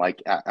that. I'm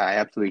like, I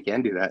absolutely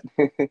can do that.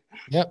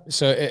 Yep.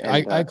 So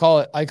I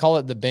call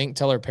it the bank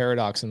teller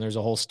paradox. And there's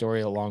a whole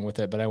story along with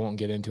it, but I won't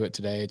get into it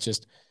today. It's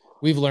just,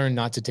 we've learned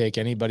not to take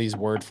anybody's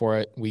word for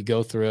it. We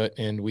go through it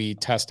and we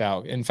test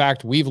out. In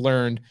fact, we've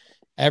learned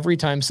every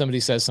time somebody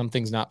says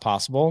something's not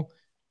possible,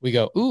 we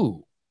go,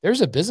 ooh,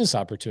 there's a business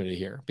opportunity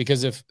here.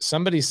 Because if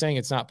somebody's saying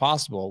it's not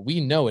possible, we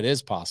know it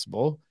is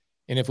possible.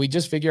 And if we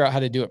just figure out how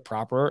to do it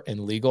proper and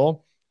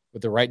legal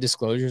with the right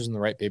disclosures and the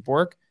right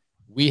paperwork,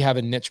 we have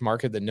a niche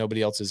market that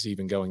nobody else is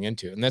even going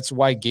into. And that's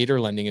why Gator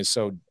lending is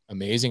so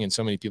amazing and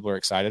so many people are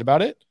excited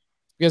about it,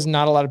 because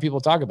not a lot of people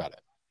talk about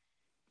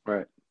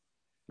it.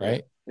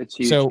 Right. It's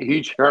huge,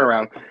 huge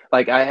turnaround.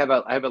 Like I have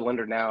a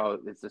lender now.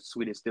 It's the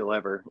sweetest deal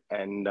ever.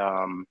 And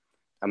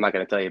I'm not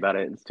going to tell you about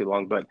it. It's too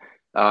long, but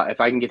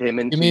if I can get him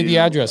into, give me the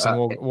address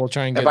and we'll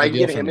try and get. If I can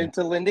get him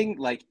into lending,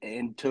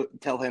 and to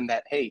tell him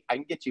that, hey, I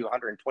can get you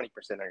 120%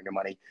 on your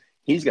money,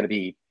 he's going to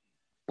be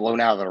blown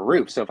out of the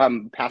roof. So if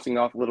I'm passing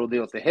off little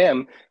deals to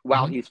him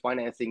while he's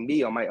financing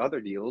me on my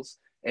other deals,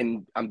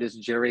 and I'm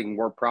just generating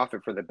more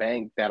profit for the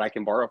bank that I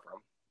can borrow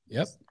from.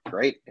 Yep.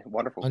 Great.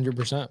 Wonderful.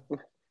 100%.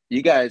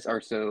 You guys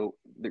are so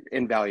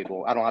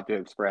invaluable. I don't have to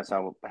express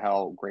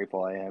how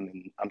grateful I am.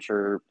 And I'm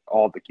sure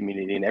all the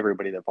community and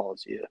everybody that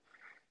follows you.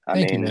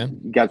 Thank you,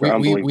 man. You guys are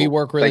unbelievable. We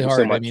work really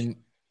hard. So I mean,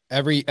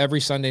 every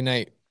Sunday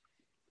night,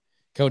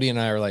 Cody and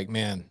I are like,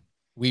 man,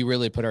 we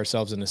really put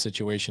ourselves in a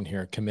situation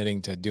here,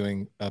 committing to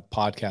doing a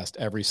podcast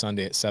every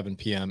Sunday at 7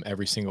 p.m.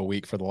 every single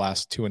week for the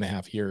last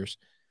 2.5 years.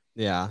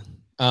 Yeah.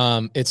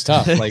 It's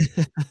tough. Like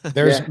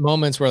there's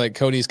moments where like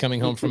Cody's coming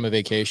home from a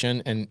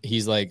vacation and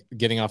he's like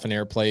getting off an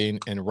airplane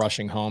and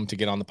rushing home to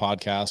get on the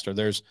podcast. Or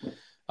there's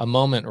a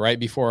moment right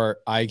before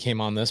I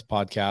came on this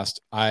podcast,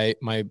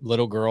 my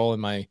little girl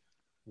and my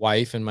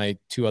wife and my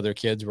 2 other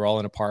kids were all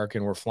in a park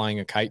and we're flying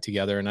a kite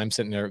together. And I'm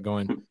sitting there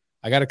going,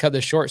 I got to cut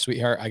this short,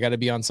 sweetheart. I got to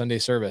be on Sunday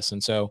service.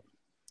 And so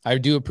I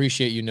do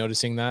appreciate you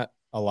noticing that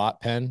a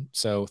lot, Penn.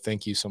 So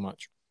thank you so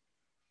much.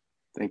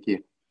 Thank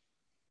you.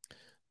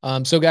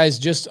 So guys,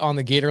 just on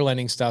the Gator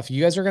lending stuff,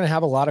 you guys are going to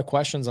have a lot of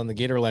questions on the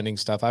Gator lending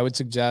stuff. I would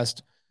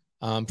suggest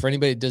for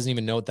anybody that doesn't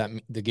even know what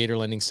the Gator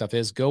lending stuff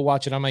is, go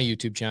watch it on my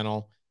YouTube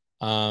channel.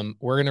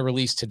 We're going to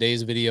release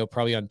today's video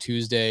probably on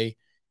Tuesday.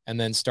 And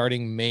then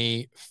starting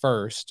May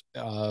 1st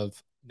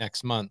of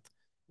next month,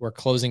 we're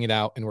closing it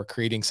out and we're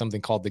creating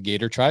something called the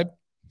Gator Tribe.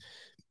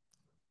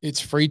 It's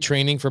free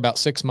training for about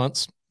 6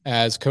 months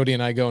as Cody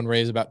and I go and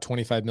raise about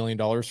 $25 million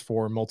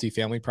for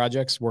multifamily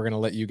projects. We're going to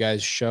let you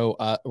guys show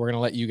up. We're going to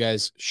let you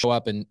guys show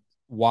up and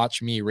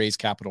watch me raise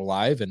capital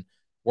live and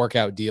work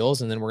out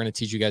deals. And then we're going to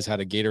teach you guys how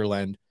to Gator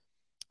lend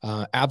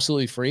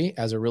absolutely free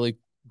as a really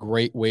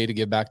great way to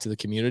give back to the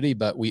community.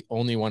 But we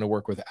only want to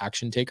work with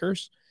action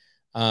takers.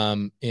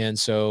 And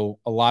so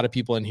a lot of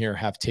people in here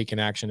have taken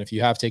action. If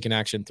you have taken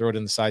action, throw it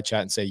in the side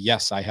chat and say,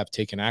 yes, I have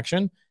taken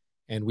action.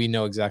 And we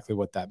know exactly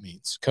what that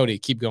means. Cody,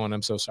 keep going.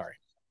 I'm so sorry.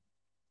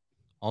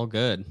 All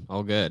good.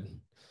 All good.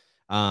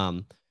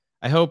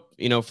 I hope,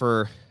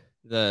 for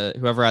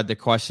whoever had the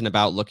question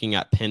about looking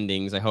at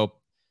pendings, I hope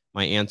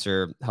my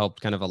answer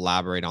helped kind of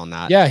elaborate on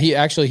that. Yeah,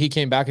 he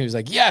came back and he was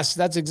like, yes,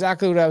 that's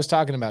exactly what I was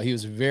talking about. He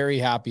was very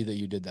happy that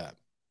you did that.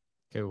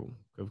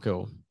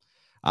 Cool.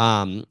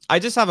 I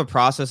just have a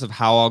process of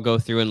how I'll go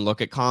through and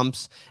look at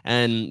comps,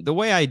 and the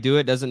way I do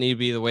it doesn't need to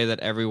be the way that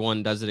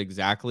everyone does it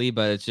exactly,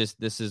 but it's just,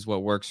 this is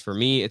what works for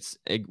me.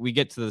 We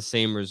get to the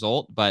same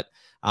result, but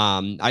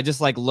I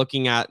just like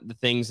looking at the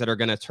things that are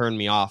going to turn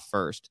me off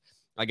first.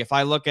 Like if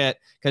I look at,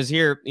 because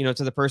here,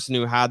 to the person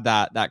who had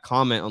that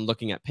comment on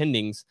looking at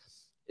pendings,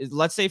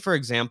 let's say, for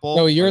example.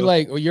 So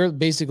you're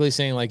basically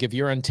saying, like, if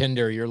you're on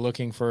Tinder, you're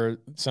looking for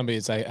somebody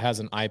that has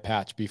an eye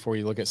patch before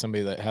you look at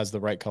somebody that has the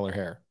right color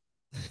hair.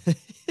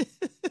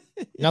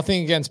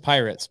 Nothing against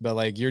pirates, but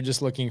like, you're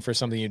just looking for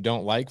something you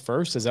don't like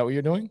first. Is that what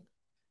you're doing?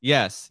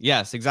 Yes,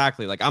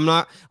 exactly. Like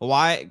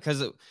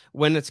because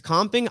when it's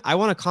comping, I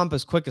want to comp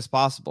as quick as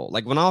possible.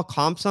 Like when I'll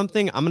comp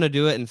something, I'm going to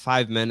do it in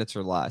 5 minutes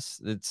or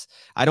less.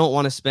 I don't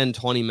want to spend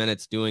 20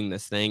 minutes doing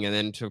this thing and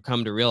then to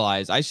come to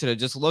realize I should have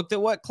just looked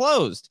at what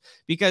closed.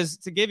 Because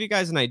to give you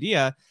guys an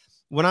idea,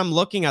 when I'm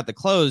looking at the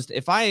closed,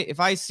 if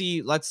I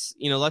see, let's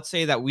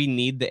say that we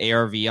need the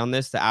ARV on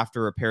this, the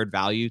after repaired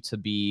value, to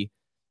be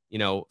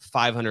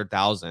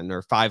 500,000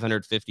 or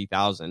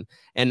 550,000.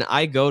 And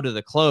I go to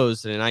the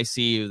closed and I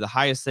see the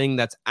highest thing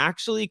that's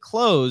actually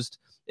closed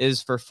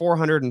is for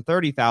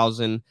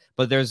 430,000,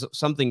 but there's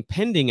something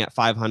pending at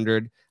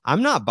 500.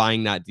 I'm not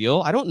buying that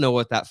deal. I don't know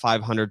what that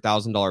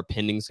 $500,000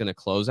 pending is going to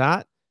close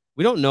at.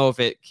 We don't know if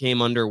it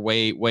came under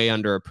way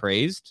under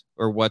appraised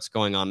or what's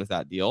going on with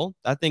that deal.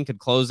 That thing could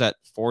close at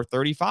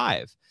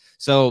 435.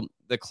 So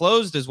the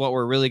closed is what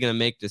we're really going to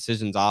make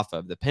decisions off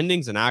of. The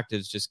pendings and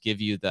actives just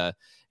give you the,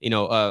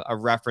 a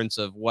reference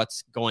of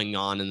what's going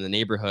on in the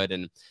neighborhood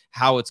and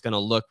how it's going to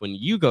look when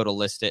you go to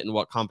list it and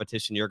what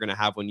competition you're going to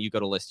have when you go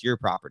to list your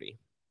property.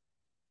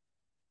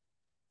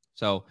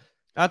 So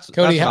that's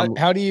Cody.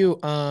 How do you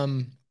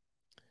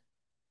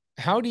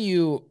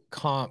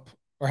comp,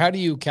 or how do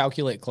you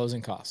calculate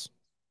closing costs?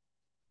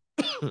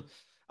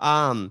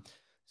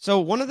 So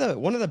one of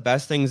the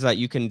best things that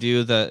you can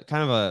do, the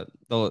kind of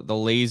the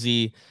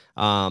lazy,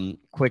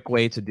 quick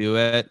way to do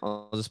it.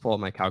 I'll just pull up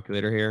my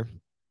calculator here.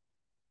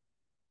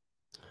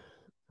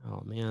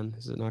 Oh man,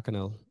 is it not going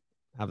to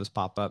have this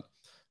pop up?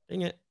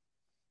 Dang it.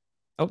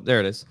 Oh,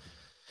 there it is.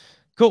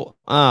 Cool.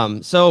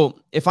 So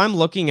if I'm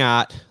looking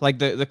at like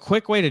the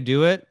quick way to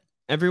do it,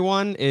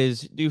 everyone,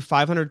 is do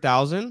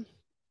 500,000.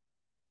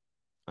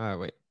 All right,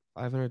 wait.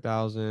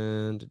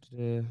 500,000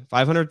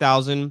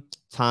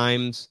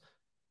 times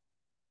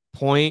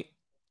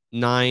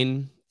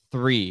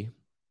 0.93.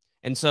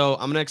 And so I'm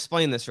going to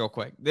explain this real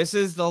quick. This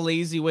is the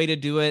lazy way to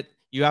do it.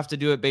 You have to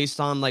do it based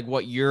on like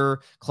what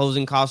your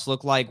closing costs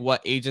look like,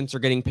 what agents are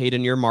getting paid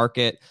in your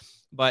market.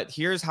 But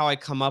here's how I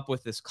come up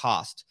with this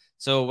cost.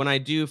 So when I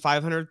do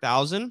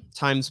 500,000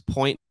 times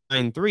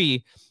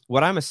 0.93,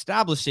 what I'm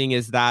establishing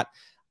is that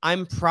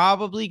I'm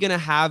probably going to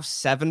have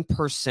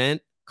 7%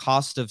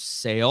 cost of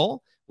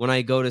sale when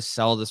I go to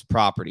sell this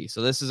property.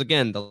 So this is,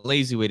 again, the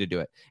lazy way to do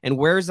it. And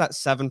where is that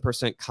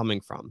 7%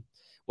 coming from?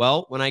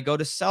 Well, when I go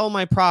to sell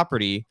my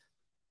property,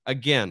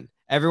 again,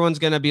 everyone's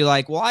going to be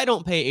like, well, I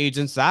don't pay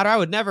agents that, or I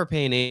would never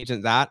pay an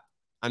agent that.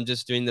 I'm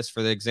just doing this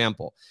for the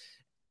example.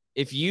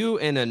 If you,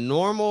 in a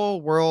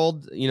normal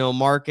world,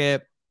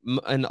 market,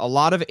 and a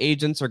lot of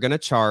agents are going to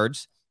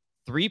charge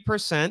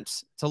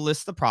 3% to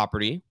list the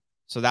property.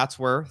 So that's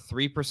where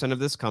 3% of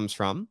this comes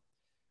from.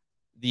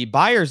 The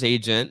buyer's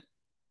agent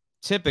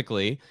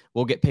typically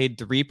will get paid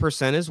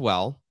 3% as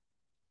well.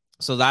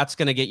 So that's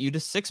going to get you to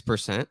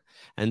 6%.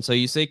 And so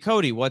you say,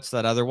 Cody, what's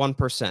that other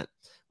 1%?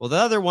 Well, the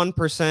other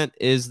 1%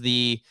 is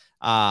the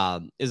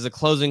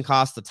closing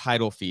cost, the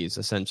title fees,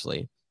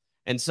 essentially.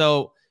 And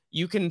so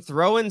you can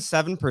throw in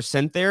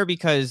 7% there,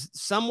 because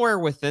somewhere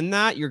within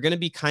that, you're going to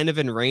be kind of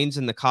in range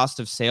in the cost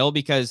of sale.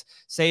 Because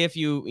say if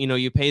you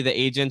pay the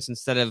agents,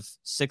 instead of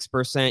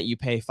 6%, you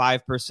pay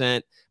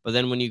 5%. But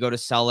then when you go to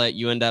sell it,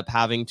 you end up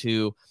having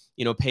to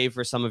pay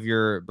for some of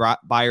your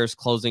buyer's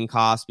closing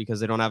costs because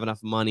they don't have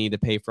enough money to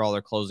pay for all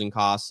their closing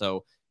costs.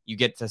 So you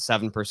get to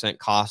 7%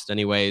 cost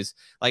anyways.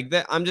 Like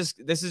that,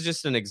 this is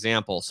just an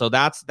example. So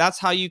that's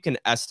how you can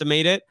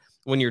estimate it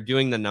when you're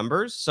doing the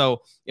numbers.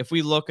 So if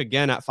we look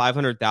again at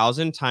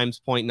 500,000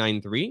 times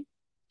 0.93,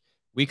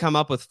 we come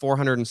up with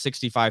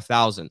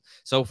 465,000.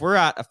 So if we're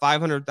at a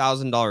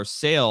 $500,000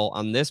 sale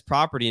on this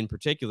property in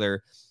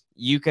particular,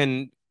 you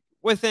can,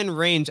 within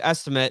range,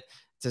 estimate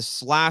to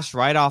slash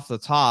right off the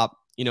top,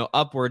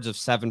 upwards of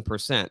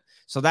 7%.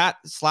 So that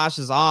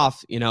slashes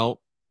off,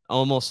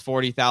 almost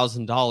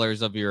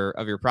 $40,000 of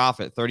your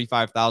profit,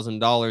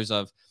 $35,000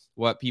 of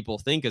what people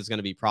think is going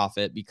to be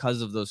profit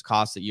because of those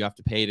costs that you have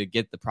to pay to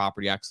get the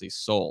property actually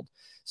sold.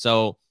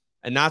 So,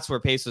 and that's where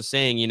Pace was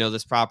saying, you know,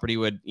 this property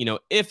would, you know,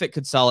 if it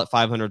could sell at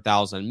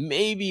 500,000,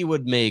 maybe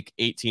would make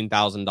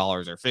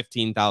 $18,000 or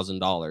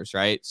 $15,000,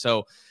 right?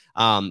 So,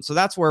 so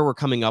that's where we're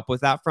coming up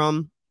with that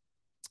from.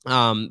 But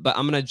I'm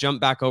going to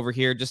jump back over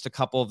here. Just a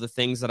couple of the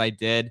things that I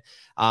did.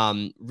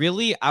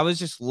 Really, I was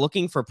just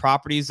looking for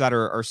properties that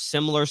are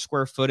similar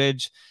square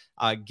footage,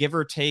 give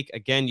or take.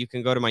 Again, you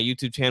can go to my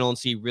YouTube channel and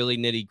see really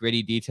nitty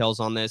gritty details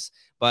on this.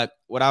 But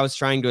what I was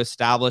trying to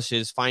establish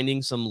is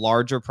finding some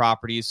larger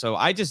properties. So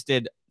I just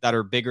did that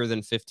are bigger than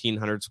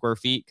 1,500 square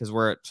feet because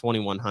we're at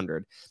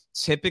 2,100.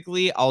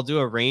 Typically, I'll do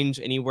a range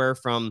anywhere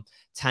from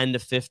 10 to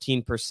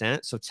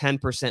 15%. So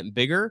 10%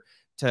 bigger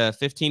to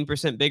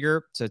 15%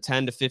 bigger to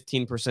 10 to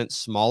 15%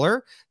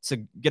 smaller to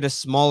get a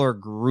smaller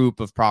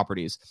group of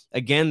properties.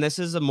 Again, this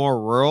is a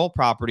more rural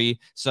property,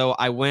 so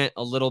I went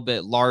a little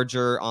bit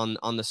larger on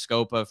the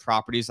scope of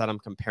properties that I'm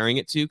comparing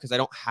it to because I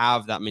don't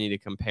have that many to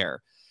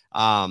compare.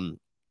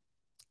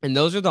 And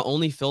those are the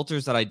only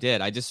filters that I did.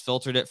 I just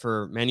filtered it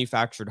for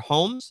manufactured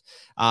homes.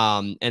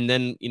 And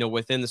then, you know,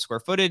 within the square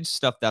footage,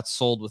 stuff that's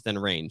sold within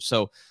range.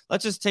 So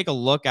let's just take a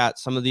look at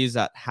some of these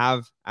that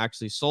have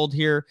actually sold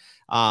here.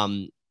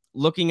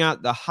 Looking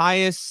at the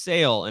highest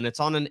sale, and it's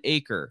on an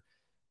acre.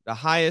 The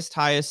highest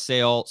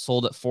sale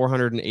sold at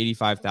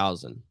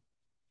 $485,000.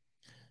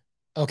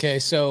 Okay,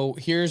 so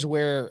here's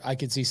where I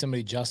could see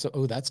somebody just.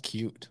 Oh, that's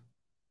cute.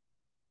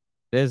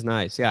 It is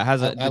nice. Yeah, it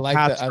has a I like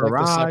the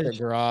separate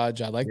garage.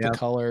 I like the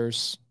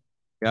colors.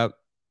 Yep.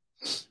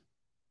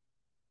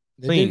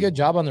 They did a good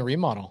job on the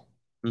remodel.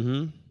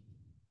 Mm-hmm.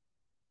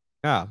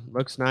 Yeah,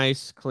 looks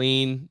nice,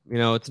 clean. You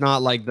know, it's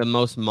not like the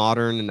most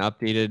modern and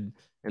updated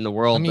in the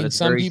world. I mean, but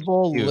some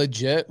people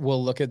legit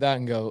will look at that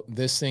and go,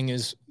 this thing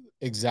is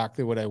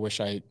exactly what I wish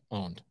I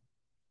owned.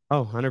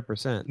 Oh,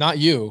 100%. Not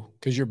you,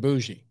 because you're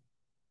bougie.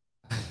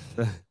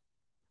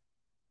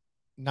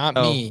 Not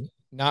me,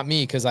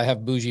 because I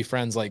have bougie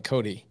friends like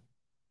Cody.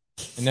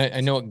 And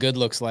I know what good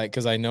looks like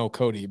because I know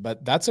Cody,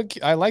 but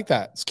I like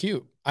that. It's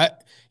cute.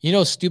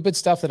 Stupid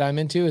stuff that I'm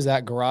into is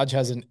that garage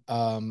has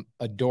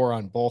a door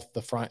on both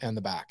the front and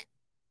the back.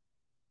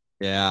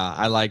 Yeah,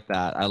 I like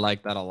that. I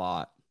like that a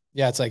lot.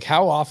 Yeah, it's like,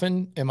 how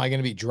often am I going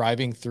to be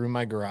driving through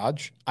my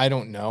garage? I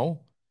don't know.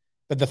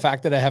 But the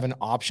fact that I have an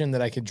option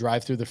that I could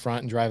drive through the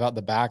front and drive out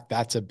the back,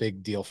 that's a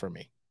big deal for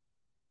me.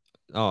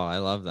 Oh, I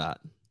love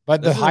that.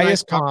 But the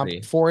highest comp,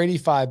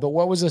 485. But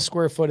what was the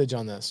square footage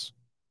on this?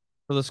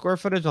 So the square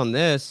footage on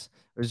this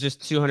was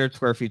just 200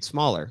 square feet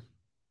smaller.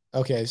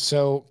 Okay,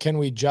 so can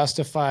we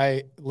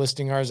justify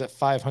listing ours at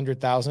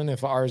 500,000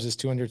 if ours is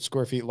 200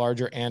 square feet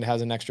larger and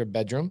has an extra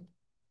bedroom?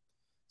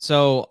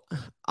 So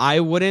I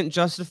wouldn't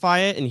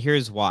justify it, and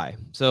here's why.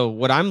 So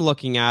what I'm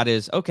looking at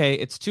is, okay,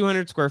 it's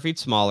 200 square feet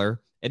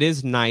smaller. It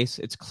is nice.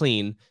 It's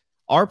clean.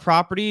 Our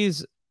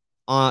properties,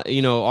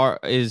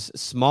 is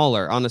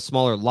smaller on a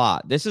smaller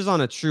lot. This is on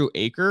a true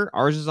acre.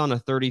 Ours is on a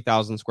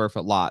 30,000 square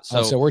foot lot.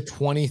 So we're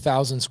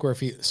 20,000 square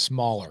feet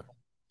smaller.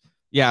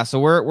 Yeah, so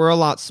we're a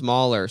lot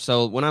smaller.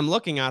 So when I'm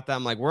looking at that,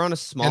 I'm like, we're on a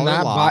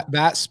smaller lot.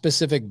 That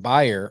specific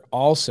buyer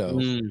also.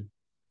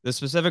 The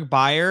specific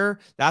buyer,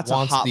 that's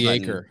wants a hot the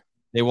button. acre.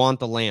 They want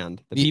the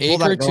land.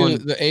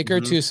 The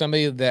acre to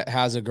somebody that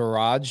has a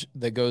garage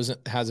that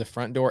has a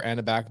front door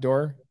and a back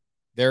door,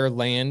 their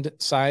land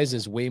size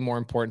is way more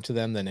important to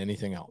them than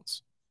anything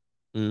else.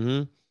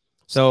 Mm-hmm.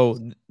 So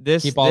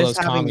keep all those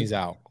commies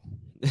out.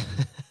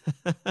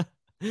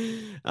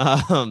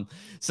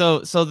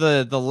 So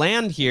the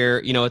land here,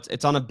 you know,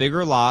 it's on a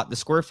bigger lot. The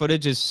square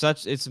footage is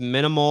it's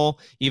minimal,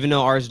 even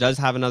though ours does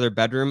have another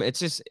bedroom. It's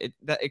just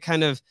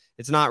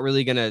it's not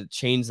really going to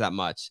change that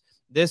much.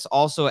 This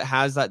also, it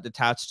has that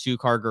detached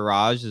 2-car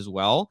garage as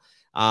well.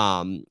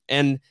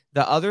 And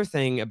the other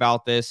thing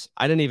about this,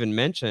 I didn't even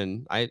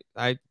mention, I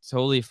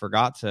totally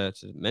forgot to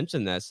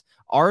mention this.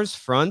 Ours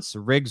fronts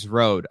Riggs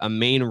Road, a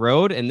main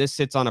road, and this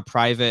sits on a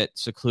private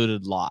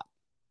secluded lot,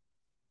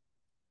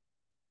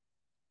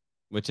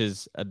 which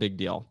is a big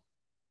deal.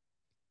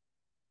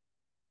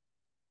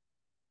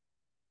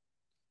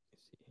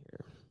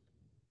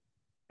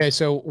 Okay,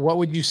 so what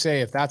would you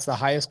say if that's the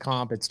highest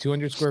comp? It's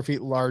 200 square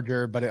feet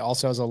larger, but it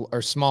also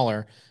has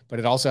smaller, but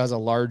it also has a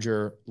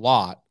larger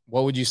lot.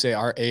 What would you say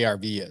our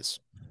ARV is?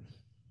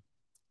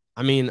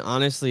 I mean,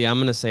 honestly, I'm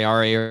going to say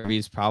our ARV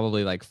is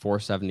probably like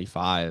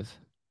 475.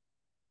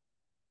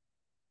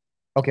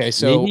 Okay,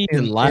 so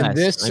in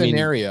this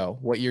scenario,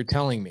 what you're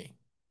telling me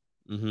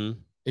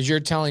is you're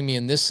telling me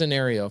in this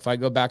scenario, if I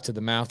go back to the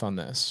math on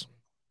this,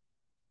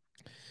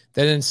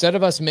 that instead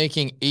of us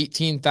making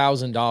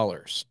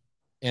 $18,000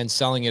 and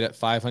selling it at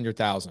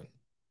 500,000,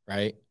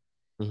 right?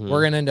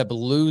 We're going to end up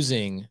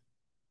losing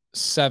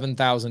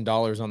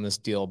 $7,000 on this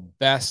deal.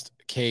 Best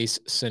case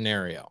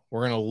scenario.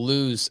 We're going to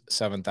lose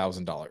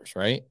 $7,000,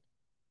 right?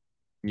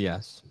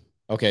 Yes.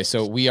 Okay.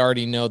 So we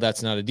already know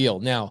that's not a deal.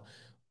 Now,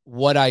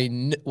 what I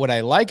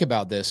like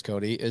about this,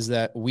 Cody, is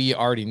that we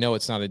already know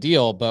it's not a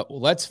deal, but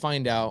let's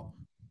find out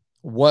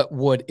what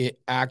would it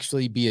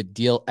actually be a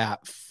deal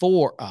at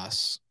for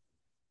us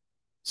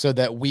so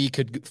that we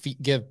could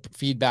give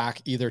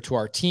feedback either to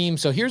our team.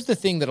 So here's the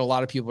thing that a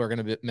lot of people are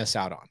going to miss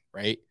out on,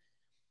 right?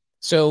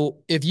 So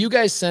if you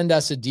guys send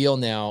us a deal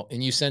now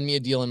and you send me a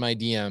deal in my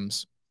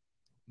DMs,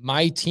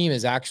 my team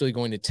is actually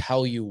going to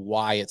tell you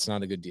why it's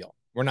not a good deal.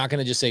 We're not going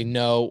to just say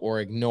no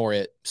or ignore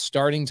it.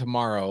 Starting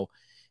tomorrow,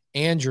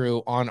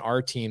 Andrew on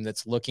our team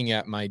that's looking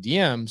at my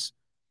DMs,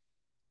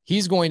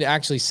 he's going to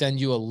actually send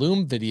you a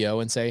Loom video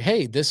and say,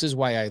 hey, this is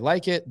why I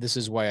like it. This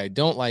is why I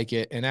don't like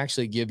it, and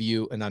actually give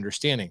you an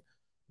understanding.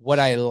 What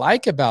I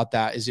like about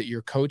that is that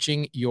you're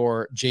coaching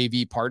your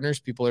JV partners.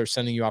 People are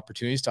sending you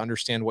opportunities to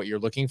understand what you're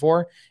looking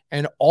for.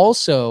 And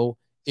also,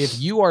 if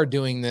you are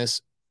doing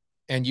this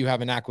and you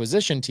have an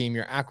acquisition team,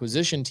 your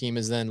acquisition team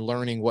is then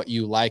learning what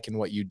you like and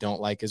what you don't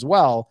like as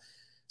well.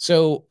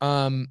 So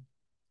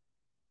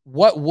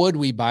what would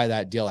we buy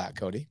that deal at,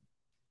 Cody?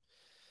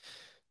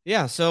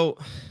 Yeah. So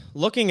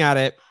looking at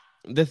it,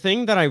 the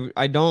thing that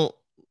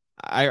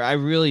I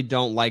really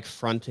don't like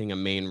fronting a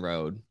main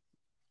road.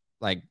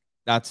 Like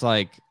that's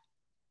like,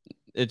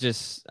 it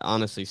just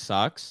honestly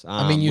sucks.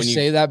 I mean, you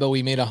say that, but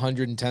we made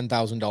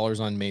 $110,000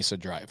 on Mesa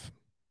Drive.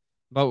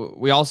 But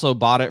we also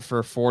bought it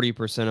for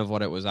 40% of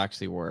what it was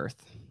actually worth.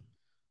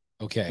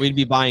 Okay. We'd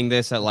be buying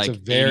this at like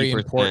very 80%.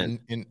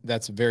 important.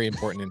 That's very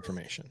important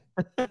information.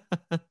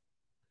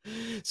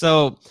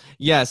 So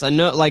yes, I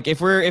know. Like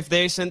if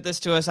they sent this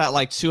to us at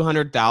like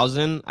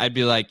 200,000, I'd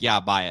be like,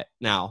 yeah, buy it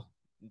now,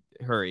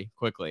 hurry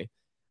quickly.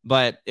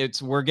 But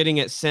we're getting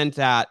it sent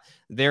at.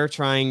 They're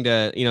trying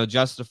to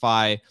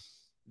justify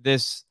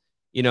this,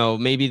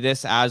 maybe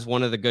this as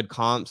one of the good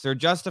comps. They're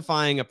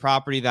justifying a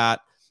property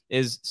that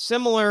is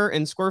similar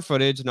in square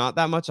footage, not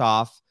that much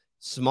off,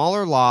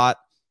 smaller lot,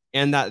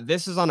 and that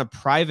this is on a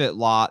private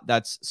lot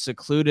that's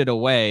secluded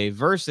away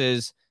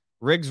versus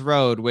Riggs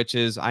Road, which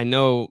is, I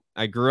know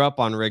I grew up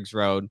on Riggs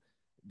Road.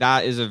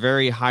 That is a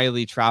very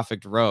highly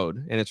trafficked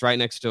road, and it's right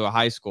next to a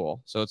high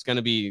school. So it's going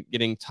to be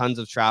getting tons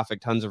of traffic,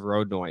 tons of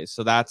road noise.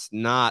 So that's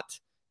not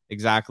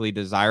exactly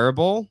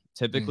desirable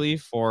typically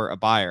for a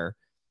buyer.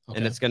 Okay.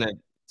 And it's going to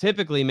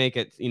typically make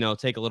it,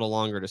 take a little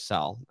longer to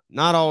sell.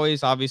 Not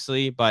always,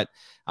 obviously, but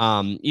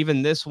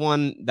even this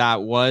one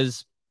that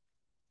was,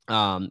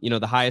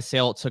 the highest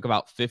sale, it took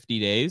about 50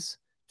 days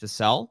to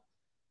sell.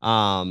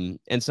 And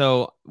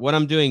so what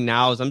I'm doing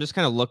now is I'm just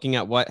kind of looking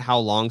at how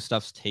long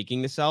stuff's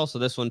taking to sell. So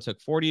this one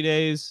took 40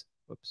 days.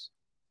 Whoops.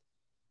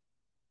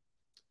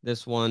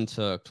 This one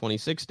took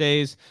 26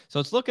 days.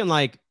 So it's looking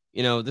like,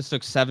 this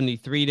took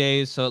 73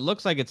 days. So it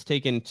looks like it's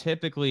taken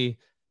typically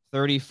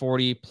 30,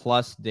 40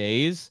 plus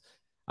days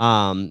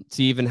to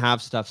even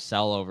have stuff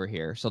sell over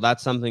here. So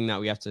that's something that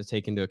we have to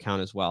take into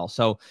account as well.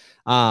 So,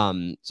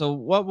 so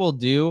what we'll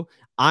do,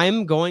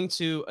 I'm going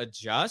to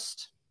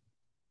adjust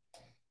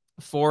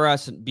for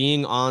us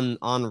being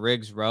on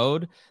Riggs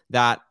Road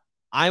that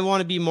I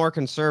want to be more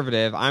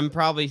conservative. I'm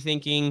probably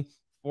thinking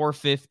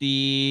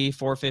 450,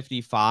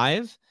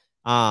 455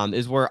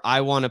 is where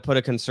I want to put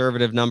a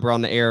conservative number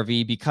on the ARV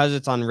because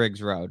it's on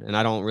Riggs Road, and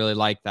I don't really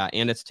like that.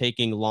 And it's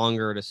taking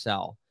longer to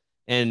sell.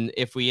 And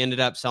if we ended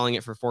up selling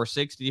it for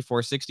 460,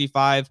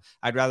 465,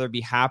 I'd rather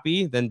be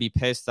happy than be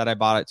pissed that I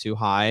bought it too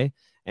high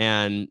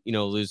and,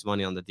 lose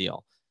money on the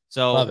deal.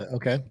 So, love it.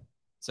 Okay.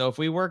 So if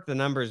we work the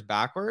numbers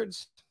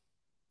backwards,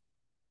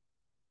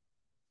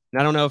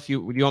 and I don't know if do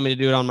you want me to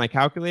do it on my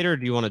calculator or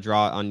do you want to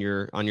draw it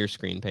on your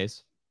screen,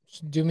 Pace?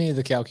 Do me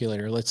the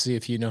calculator. Let's see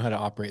if you know how to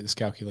operate this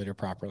calculator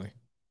properly.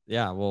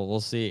 Yeah, well,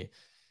 we'll see.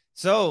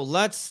 So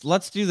let's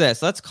do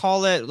this. Let's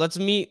call it. Let's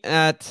meet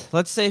at,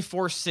 let's say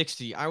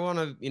 460. I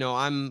want to,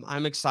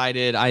 I'm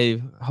excited.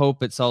 I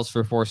hope it sells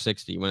for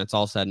 460 when it's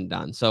all said and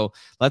done. So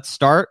let's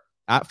start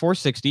at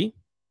 460.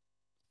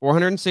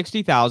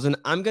 460,000.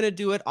 I'm going to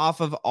do it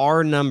off of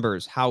our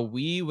numbers, how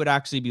we would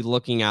actually be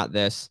looking at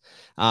this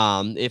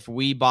if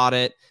we bought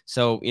it.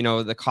 So,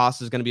 the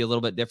cost is going to be a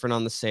little bit different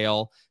on the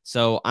sale.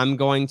 So I'm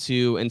going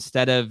to,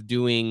 instead of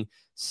doing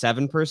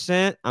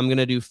 7%, I'm going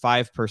to do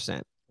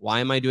 5%. Why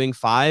am I doing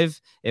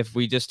 5? If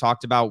we just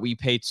talked about we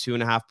pay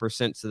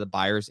 2.5% to the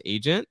buyer's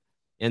agent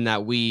and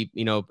that we,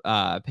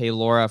 pay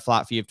Laura a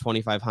flat fee of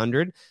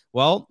 $2,500.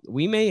 Well,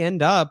 we may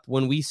end up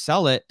when we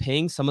sell it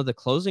paying some of the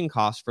closing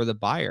costs for the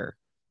buyer.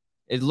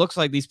 It looks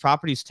like these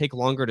properties take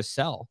longer to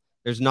sell.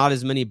 There's not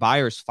as many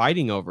buyers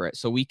fighting over it.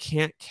 So we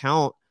can't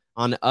count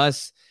on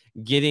us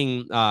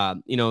getting,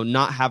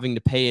 not having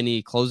to pay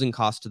any closing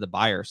costs to the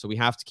buyer. So we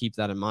have to keep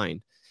that in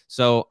mind.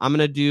 So I'm going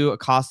to do a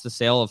cost of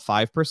sale of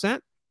 5%.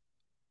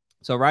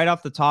 So right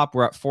off the top,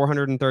 we're at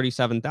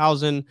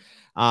 437,000.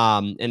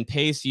 And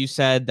Pace, you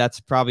said that's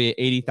probably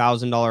an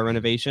 $80,000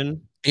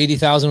 renovation.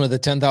 80,000 with a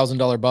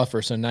 $10,000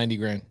 buffer, so 90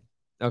 grand.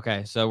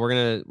 Okay, so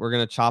we're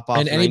gonna chop off.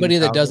 And anybody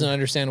that doesn't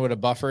understand what a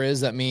buffer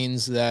is, that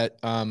means that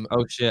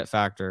oh shit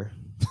factor,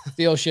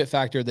 the oh shit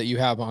factor that you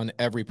have on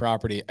every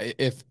property.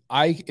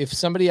 If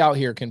somebody out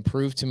here can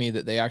prove to me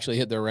that they actually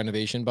hit their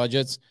renovation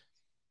budgets,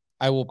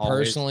 I will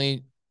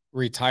personally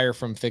retire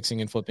from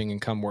fixing and flipping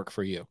and come work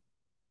for you.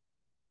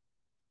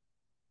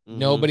 Mm-hmm.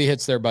 Nobody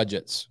hits their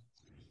budgets.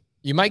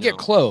 You might get No.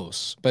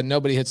 close, but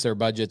nobody hits their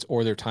budgets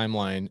or their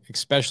timeline,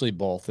 especially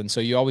both. And so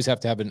you always have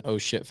to have an oh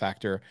shit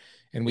factor.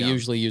 And we Yeah.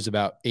 usually use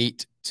about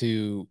 8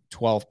 to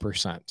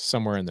 12%,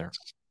 somewhere in there.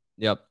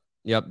 Yep.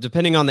 Yep.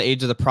 Depending on the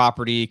age of the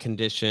property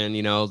condition,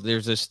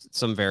 there's just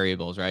some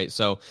variables, right?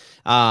 So,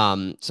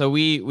 so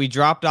we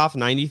dropped off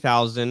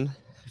 90,000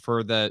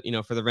 for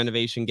the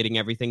renovation, getting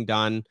everything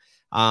done.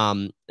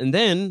 And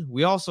then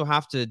we also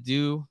have to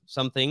do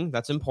something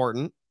that's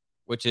important,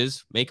 which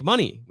is make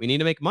money. We need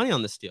to make money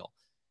on this deal.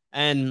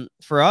 And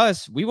for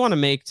us, we want to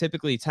make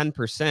typically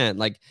 10%.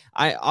 Like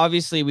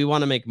obviously we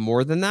want to make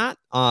more than that.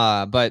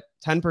 But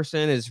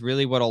 10% is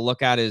really what I'll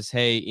look at is,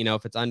 hey,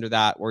 if it's under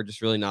that, we're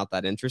just really not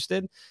that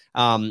interested.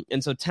 And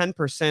so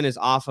 10% is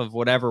off of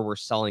whatever we're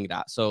selling it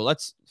at. So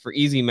for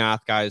easy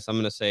math, guys, I'm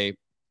going to say,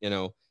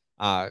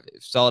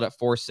 sell it at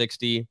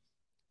 460,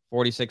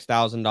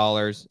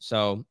 $46,000.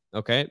 So,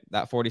 okay,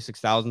 that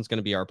 46,000 is going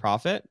to be our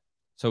profit.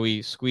 So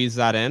we squeeze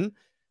that in.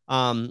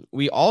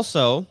 We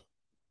also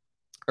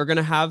are going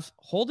to have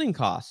holding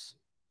costs.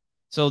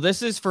 So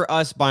this is for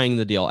us buying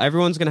the deal.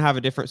 Everyone's going to have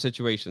a different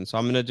situation. So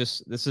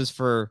this is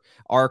for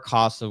our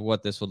costs of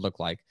what this would look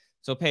like.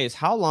 So Pace,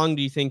 how long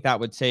do you think that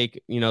would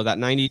take, that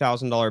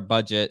 $90,000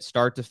 budget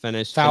start to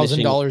finish?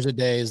 $1,000 a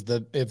day is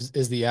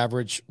the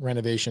average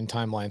renovation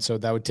timeline. So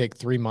that would take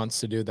 3 months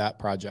to do that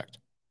project.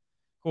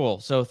 Cool.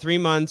 So 3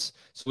 months.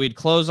 So we'd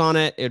close on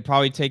it. It'd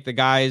probably take the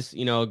guys,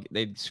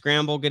 they'd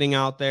scramble getting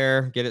out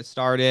there, get it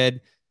started.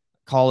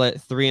 Call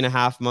it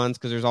 3.5 months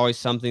because there's always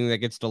something that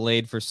gets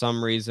delayed for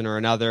some reason or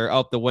another.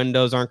 Oh, the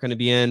windows aren't going to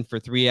be in for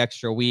 3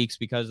 extra weeks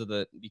because of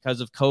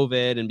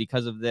COVID and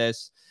because of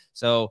this.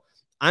 So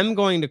I'm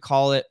going to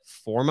call it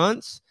 4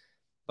 months.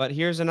 But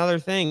here's another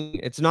thing.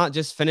 It's not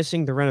just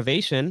finishing the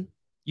renovation.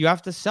 You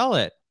have to sell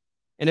it.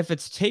 And if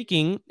it's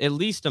taking at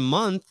least a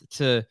month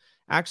to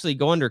actually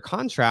go under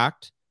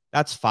contract,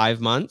 that's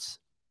 5 months.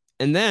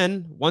 And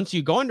then once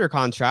you go under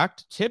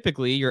contract,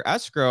 typically your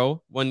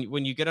escrow, when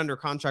you get under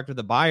contract with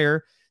the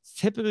buyer, it's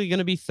typically going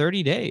to be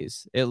 30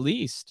 days, at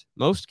least,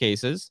 most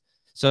cases.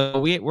 So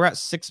we're at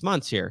 6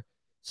 months here.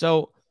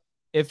 So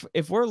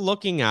if we're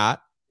looking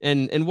at,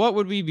 and what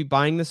would we be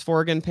buying this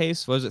for again,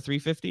 Pace? Was it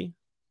 350?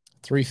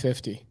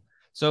 350.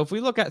 So if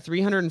we look at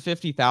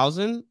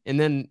 350,000 and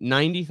then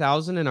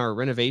 90,000 in our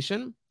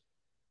renovation,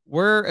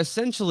 we're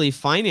essentially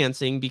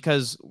financing,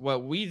 because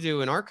what we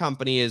do in our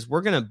company is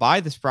we're going to buy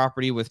this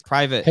property with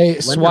private. Hey,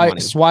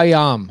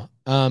 Swayam.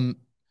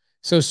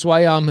 So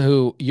Swayam,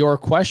 who your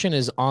question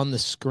is on the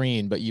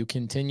screen, but you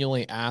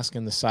continually ask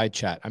in the side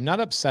chat. I'm not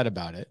upset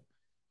about it.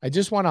 I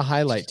just want to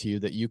highlight to you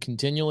that you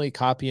continually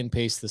copy and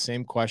paste the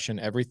same question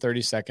every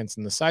 30 seconds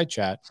in the side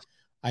chat.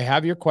 I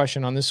have your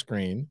question on the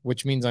screen,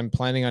 which means I'm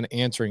planning on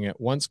answering it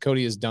once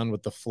Cody is done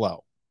with the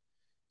flow.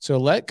 So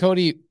let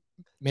Cody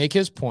make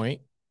his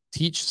point,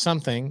 teach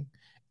something,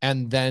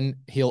 and then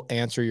he'll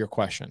answer your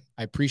question.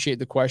 I appreciate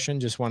the question.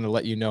 Just want to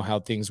let you know how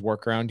things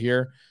work around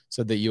here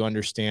so that you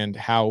understand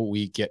how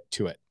we get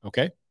to it.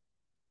 Okay.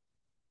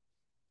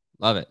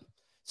 Love it.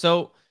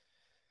 So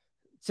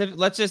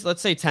let's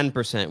say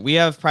 10%. We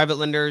have private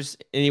lenders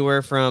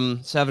anywhere from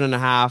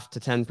 7.5 to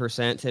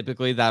 10%.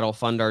 Typically that'll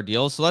fund our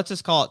deals. So let's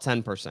just call it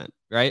 10%,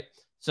 right?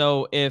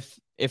 So if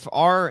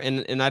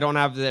and I don't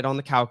have that on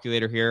the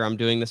calculator here, I'm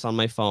doing this on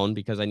my phone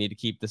because I need to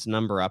keep this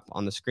number up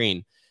on the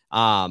screen.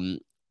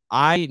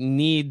 I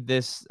need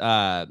this.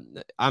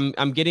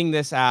 I'm getting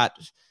this at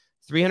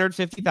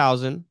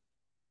 350,000,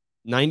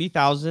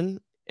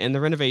 90,000 in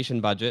the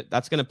renovation budget.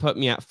 That's going to put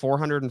me at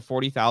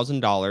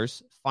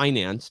 $440,000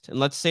 financed. And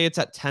let's say it's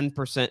at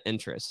 10%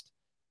 interest.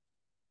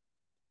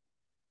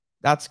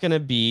 That's going to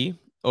be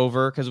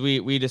over, because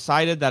we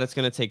decided that it's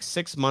going to take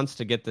 6 months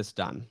to get this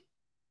done.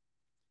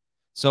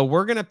 So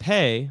we're going to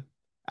pay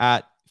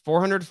at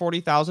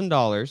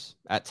 $440,000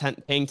 at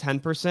paying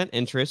 10%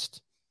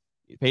 interest,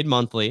 paid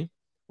monthly.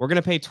 We're going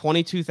to pay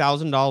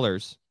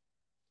 $22,000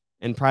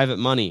 in private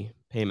money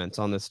payments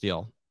on this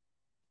deal.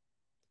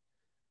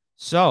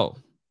 So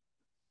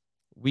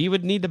we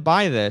would need to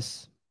buy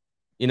this.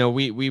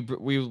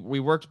 We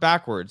worked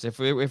backwards. If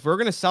we're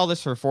going to sell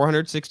this for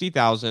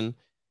 $460,000,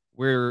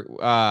 we're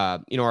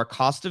our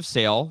cost of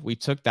sale, we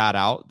took that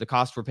out. The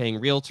cost we're paying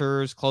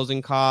realtors,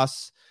 closing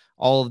costs,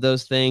 all of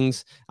those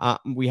things.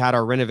 We had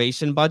our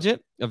renovation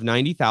budget of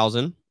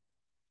 $90,000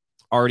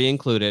 already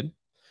included.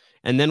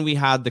 And then we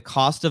had the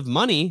cost of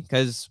money,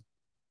 because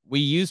we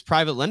use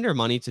private lender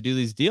money to do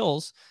these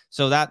deals.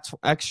 So that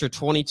extra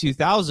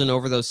 $22,000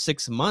 over those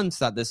 6 months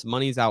that this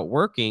money's out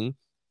working,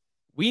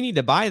 we need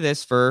to buy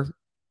this for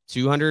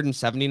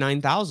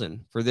 $279,000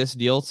 for this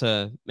deal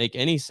to make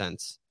any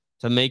sense,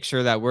 to make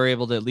sure that we're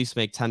able to at least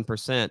make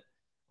 10%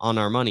 on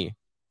our money,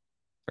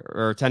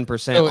 or 10%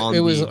 so on. It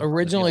was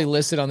originally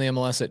listed on the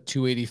MLS at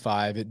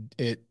 285.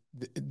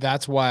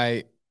 That's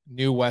why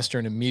New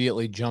Western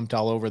immediately jumped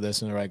all over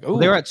this, and they're like, "Oh,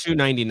 they were at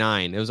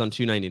 299. It was on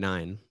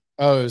 299.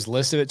 Oh, it was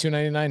listed at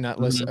 299, not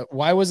listed.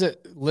 Why was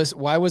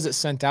it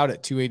sent out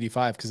at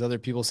 285? Because other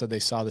people said they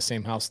saw the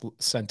same house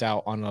sent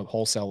out on a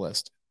wholesale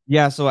list.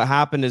 Yeah, so what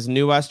happened is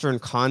New Western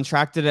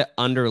contracted it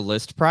under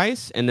list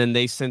price, and then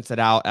they sent it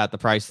out at the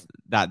price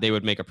that they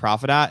would make a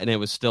profit at, and it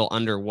was still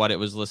under what it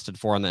was listed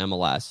for on the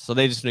MLS. So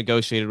they just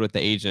negotiated with the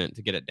agent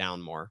to get it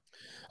down more.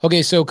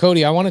 Okay, so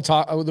Cody, I want to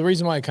talk. The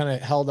reason why I kind of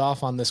held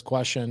off on this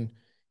question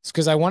is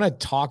because I want to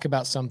talk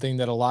about something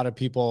that a lot of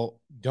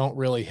people don't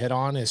really hit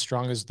on as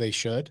strong as they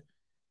should.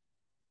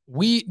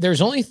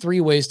 There's only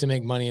 3 ways to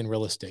make money in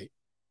real estate.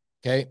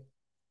 Okay,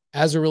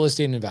 as a real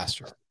estate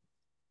investor.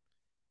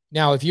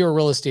 Now, if you're a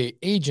real estate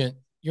agent,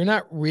 you're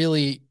not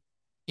really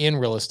in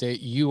real estate.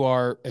 You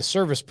are a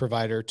service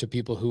provider to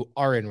people who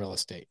are in real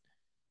estate.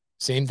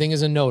 Same thing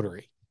as a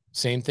notary.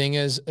 Same thing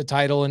as a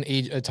title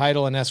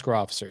and escrow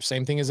officer.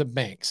 Same thing as a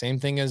bank. Same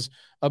thing as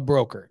a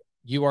broker.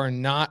 You are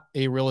not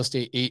a real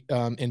estate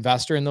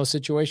investor in those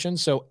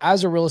situations. So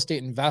as a real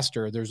estate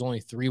investor, there's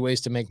only 3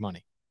 ways to make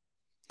money.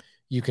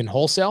 You can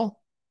wholesale.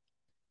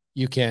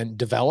 You can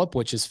develop,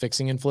 which is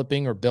fixing and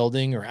flipping or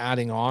building or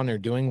adding on or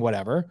doing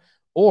whatever.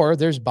 Or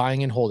there's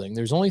buying and holding.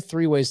 There's only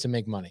 3 ways to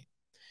make money.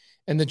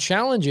 And the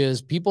challenge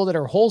is people that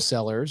are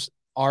wholesalers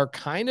are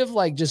kind of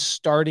like just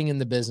starting in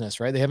the business,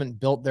 right? They haven't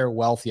built their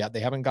wealth yet.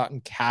 They haven't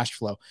gotten cash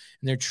flow,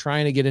 and they're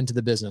trying to get into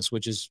the business,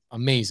 which is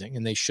amazing.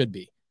 And they should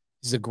be.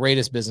 It's the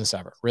greatest business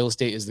ever. Real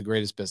estate is the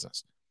greatest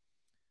business.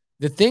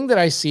 The thing that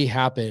I see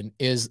happen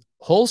is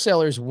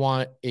wholesalers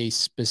want a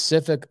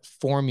specific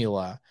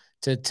formula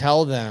to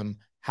tell them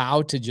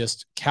how to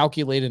just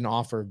calculate an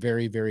offer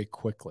very, very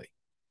quickly.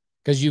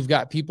 Because you've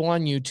got people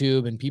on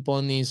YouTube and people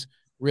in these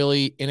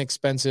really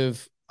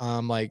inexpensive,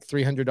 like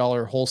 $300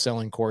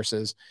 wholesaling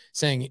courses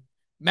saying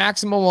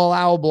maximum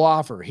allowable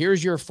offer.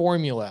 Here's your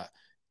formula.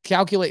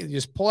 Calculate,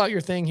 just pull out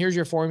your thing. Here's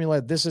your formula.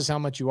 This is how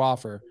much you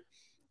offer.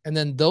 And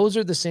then those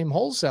are the same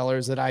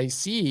wholesalers that I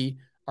see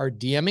are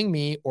DMing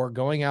me or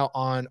going out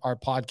on our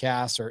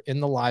podcasts or in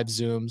the live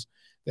Zooms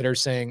that are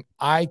saying,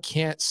 I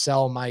can't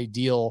sell my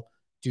deal.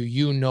 Do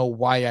you know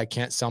why I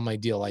can't sell my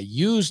deal? I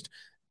used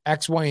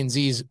X, Y, and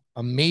Z's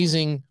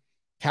amazing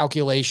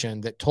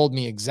calculation that told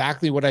me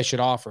exactly what I should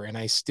offer, and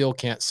I still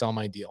can't sell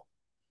my deal.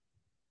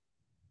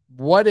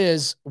 What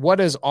is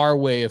our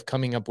way of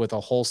coming up with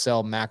a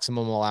wholesale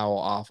maximum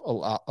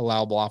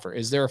allowable offer?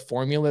 Is there a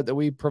formula that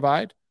we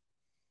provide?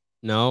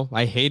 No,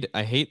 I hate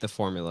the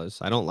formulas.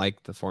 I don't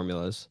like the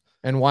formulas.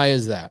 And why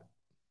is that?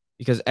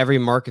 Because every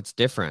market's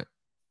different.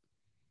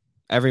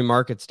 Every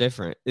market's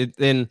different.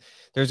 Then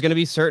there's going to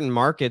be certain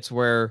markets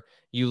where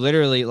you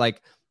literally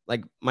like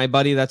my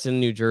buddy that's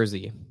in New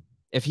Jersey.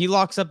 If he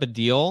locks up a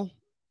deal,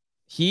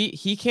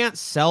 he can't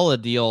sell a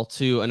deal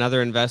to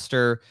another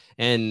investor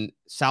in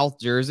South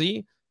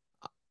Jersey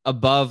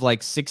above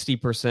like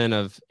 60%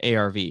 of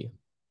ARV.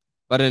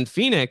 But in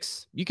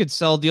Phoenix, you could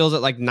sell deals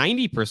at like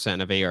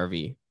 90% of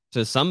ARV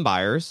to some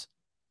buyers.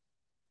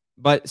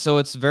 But so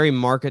it's very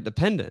market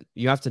dependent.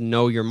 You have to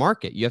know your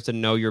market. You have to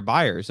know your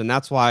buyers. And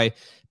that's why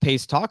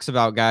Pace talks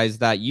about, guys,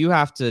 that you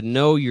have to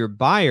know your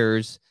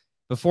buyers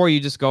before you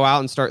just go out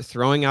and start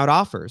throwing out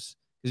offers,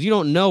 because you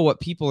don't know what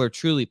people are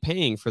truly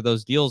paying for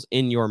those deals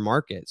in your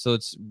market. So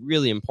it's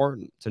really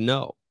important to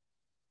know.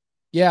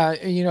 Yeah.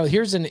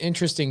 Here's an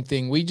interesting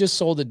thing. We just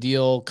sold a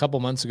deal a couple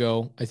months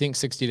ago, I think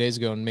 60 days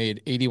ago, and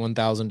made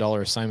 $81,000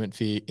 assignment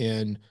fee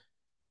in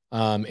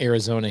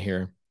Arizona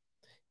here.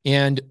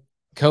 And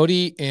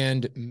Cody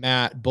and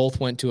Matt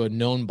both went to a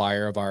known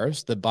buyer of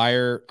ours. The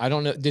buyer, I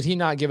don't know, did he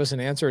not give us an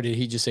answer, or did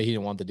he just say he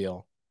didn't want the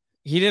deal?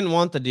 He didn't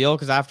want the deal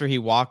because after he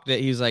walked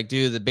it, he's like,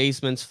 dude, the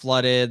basement's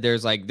flooded.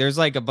 There's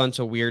like a bunch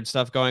of weird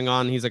stuff going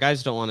on. He's like, I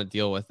just don't want to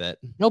deal with it.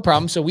 No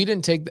problem. So we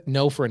didn't take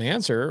no for an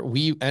answer.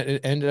 We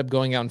ended up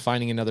going out and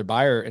finding another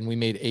buyer, and we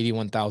made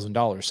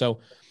 $81,000. So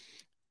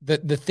the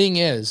thing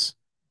is,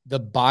 the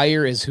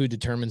buyer is who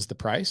determines the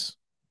price.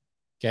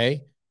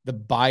 Okay. The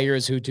buyer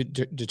is who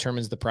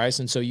determines the price.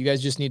 And so you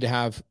guys just need to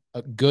have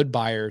good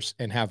buyers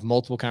and have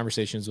multiple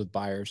conversations with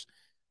buyers.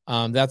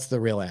 That's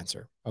the real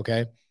answer.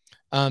 Okay.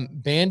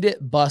 Bandit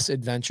Bus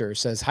Adventure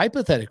says,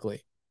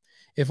 hypothetically,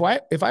 if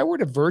I were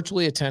to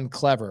virtually attend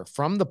Clever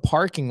from the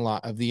parking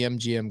lot of the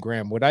MGM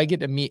Graham, would I get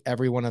to meet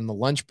everyone on the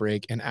lunch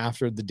break and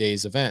after the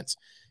day's events?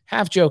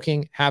 Half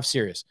joking, half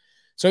serious.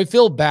 So I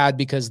feel bad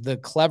because the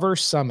Clever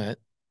Summit,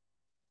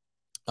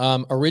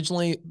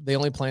 originally they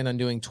only planned on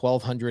doing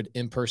 1,200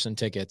 in-person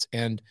tickets,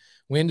 and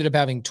we ended up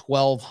having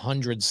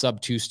 1,200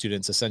 sub-2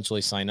 students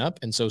essentially sign up.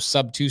 And so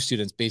sub-2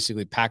 students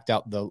basically packed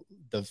out the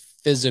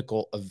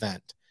physical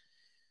event.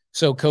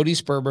 So Cody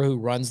Sperber, who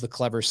runs the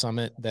Clever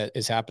Summit that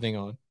is happening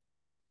on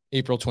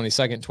April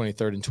 22nd,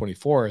 23rd, and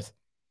 24th,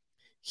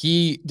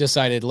 he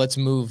decided, let's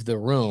move the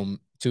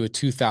room to a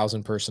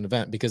 2,000 person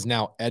event, because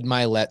now Ed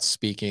Milet's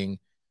speaking.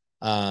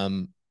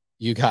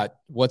 You got,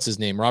 what's his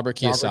name? Robert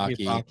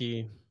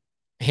Kiyosaki.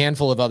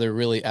 Handful of other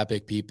really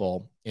epic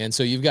people. And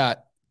so you've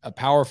got a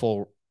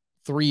powerful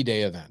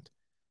 3-day event.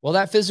 Well,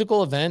 that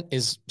physical event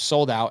is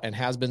sold out and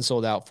has been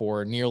sold out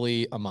for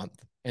nearly a month.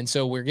 And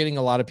so we're getting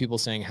a lot of people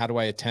saying, how do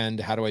I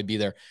attend? How do I be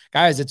there?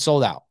 Guys, it's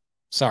sold out.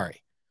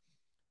 Sorry.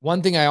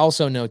 One thing I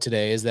also know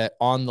today is that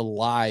on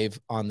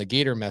the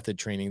Gator Method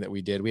training that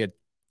we did, we had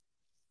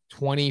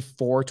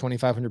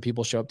 2,500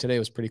 people show up today. It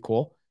was pretty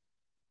cool.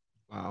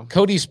 Wow.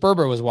 Cody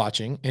Sperber was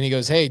watching and he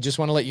goes, hey, just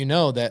want to let you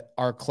know that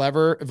our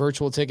Clever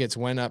virtual tickets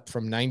went up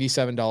from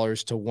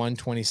 $97 to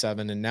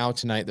 $127. And now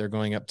tonight they're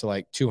going up to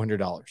like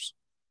 $200.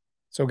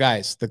 So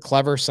guys, the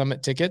Clever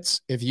Summit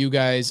tickets, if you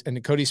guys,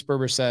 and Cody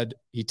Sperber said,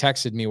 he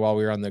texted me while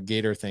we were on the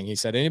Gator thing. He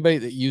said, anybody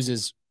that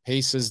uses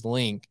Pace's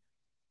link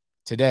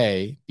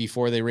today,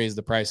 before they raise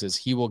the prices,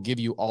 he will give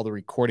you all the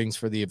recordings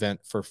for the event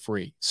for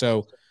free.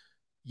 So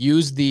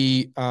use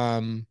the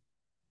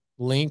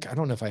link. I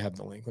don't know if I have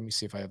the link. Let me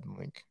see if I have the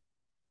link.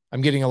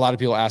 I'm getting a lot of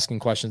people asking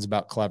questions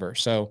about Clever.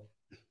 So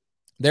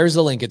there's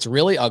the link. It's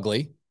really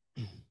ugly.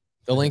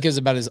 The link is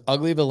about as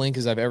ugly of a link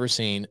as I've ever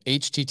seen.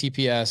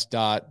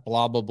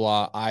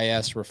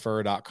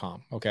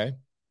 https://isrefer.com. Okay.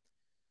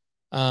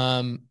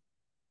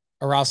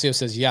 Horacio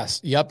says,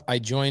 yes. Yep. I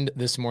joined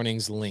this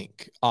morning's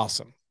link.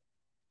 Awesome.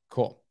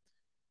 Cool.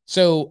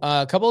 So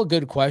a couple of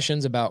good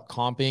questions about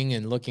comping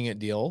and looking at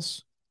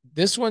deals.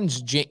 This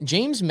one's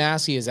James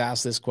Massey has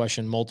asked this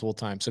question multiple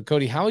times. So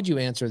Cody, how would you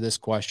answer this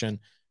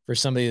question for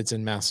somebody that's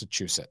in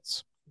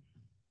Massachusetts?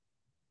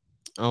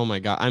 Oh my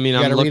God. I mean,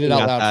 I'm looking at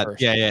that.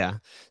 First. Yeah.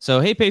 So,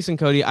 hey, Pace and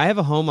Cody, I have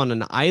a home on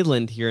an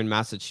island here in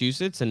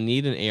Massachusetts and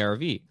need an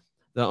ARV.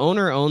 The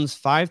owner owns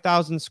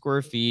 5,000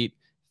 square feet,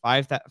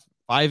 5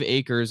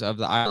 acres of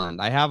the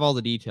island. I have all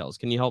the details.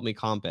 Can you help me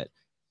comp it?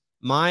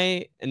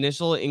 My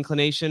initial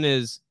inclination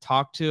is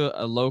talk to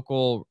a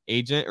local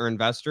agent or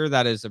investor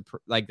that is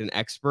like an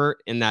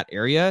expert in that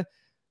area.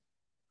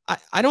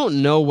 I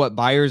don't know what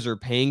buyers are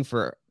paying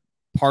for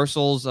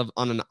parcels on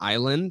an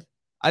island.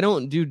 I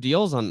don't do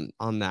deals on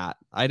that.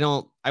 I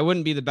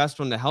wouldn't be the best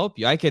one to help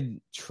you. I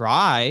could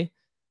try,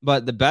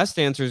 but the best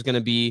answer is going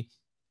to be,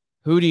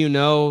 who do you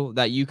know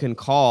that you can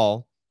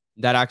call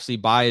that actually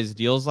buys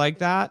deals like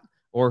that?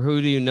 Or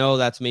who do you know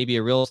that's maybe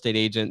a real estate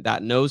agent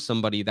that knows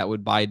somebody that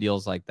would buy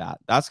deals like that?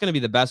 That's going to be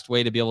the best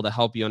way to be able to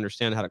help you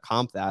understand how to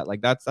comp that.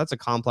 Like that's a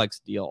complex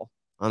deal,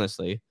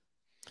 honestly.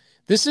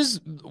 This is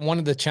one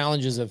of the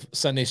challenges of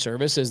Sunday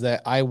service, is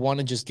that I want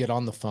to just get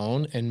on the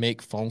phone and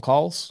make phone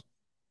calls.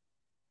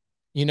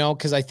 You know,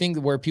 because I think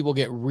where people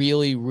get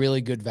really,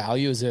 really good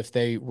value is if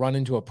they run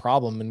into a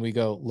problem and we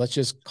go, let's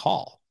just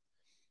call.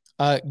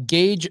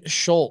 Gage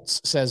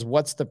Schultz says,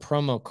 what's the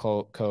promo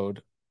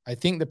code? I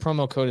think the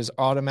promo code is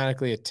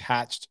automatically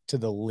attached to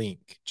the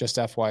link, just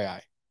FYI.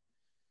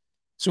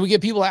 So we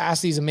get people to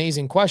ask these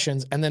amazing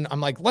questions, and then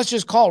I'm like, let's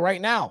just call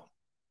right now.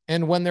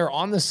 And when they're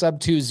on the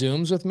sub 2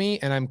 Zooms with me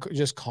and I'm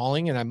just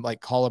calling and I'm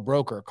like, call a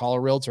broker, call a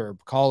realtor,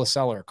 call a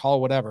seller, call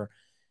whatever,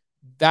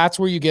 that's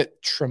where you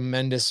get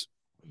tremendous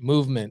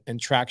movement and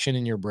traction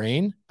in your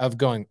brain of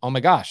going, oh my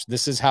gosh,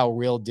 this is how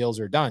real deals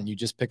are done. You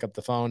just pick up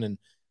the phone and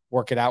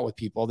work it out with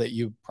people that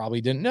you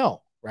probably didn't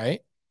know, right?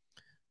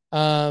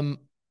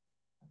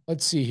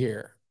 Let's see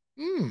here.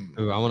 Ooh,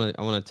 I want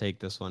to take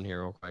this one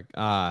here real quick.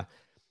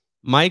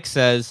 Mike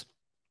says,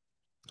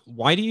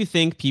 why do you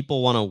think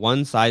people want a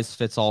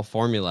one-size-fits-all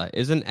formula?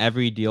 Isn't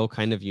every deal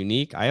kind of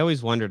unique? I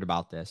always wondered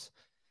about this.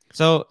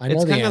 So I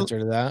know the answer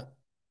to that.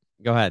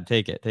 Go ahead,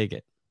 take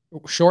it.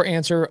 Short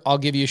answer. I'll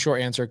give you a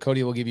short answer.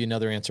 Cody will give you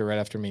another answer right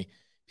after me.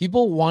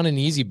 People want an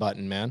easy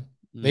button, man.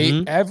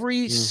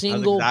 Every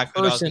single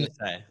person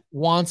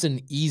wants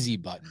an easy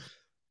button.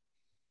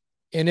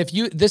 And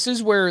this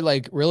is where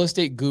like real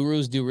estate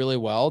gurus do really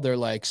well. They're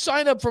like,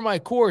 sign up for my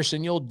course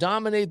and you'll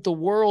dominate the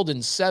world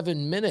in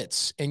 7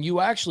 minutes. And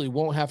you actually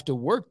won't have to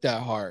work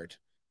that hard.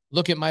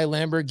 Look at my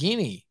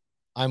Lamborghini.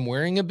 I'm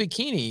wearing a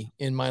bikini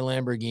in my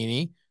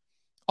Lamborghini.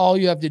 All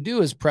you have to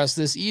do is press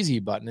this easy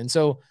button. And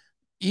so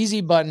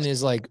easy button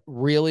is like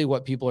really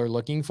what people are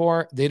looking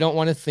for. They don't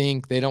want to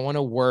think. They don't want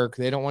to work.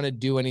 They don't want to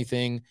do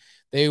anything.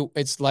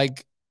 It's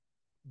like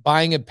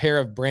buying a pair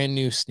of brand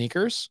new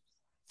sneakers,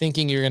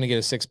 thinking you're going to get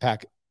a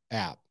 6-pack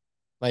app.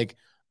 Like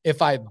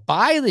if I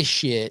buy the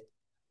shit,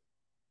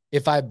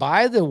 if I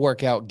buy the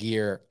workout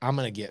gear, I'm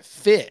going to get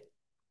fit,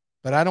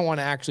 but I don't want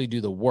to actually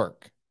do the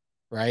work.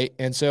 Right.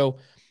 And so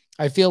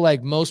I feel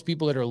like most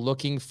people that are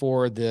looking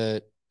for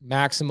the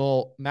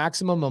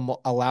maximum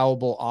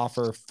allowable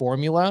offer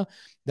formula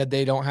that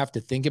they don't have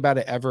to think about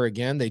it ever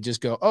again. They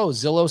just go, oh,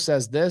 Zillow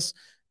says this,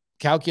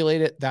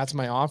 calculate it. That's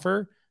my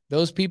offer.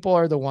 Those people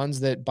are the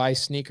ones that buy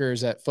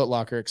sneakers at Foot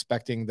Locker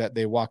expecting that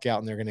they walk out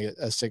and they're going to get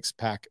a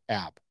 6-pack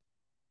app.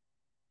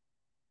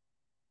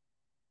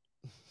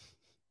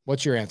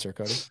 What's your answer,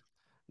 Cody?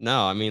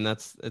 No, I mean,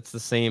 it's the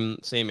same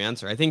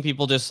answer. I think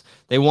people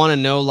they want to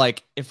know,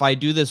 like, if I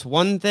do this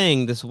one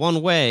thing, this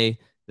one way,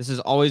 this is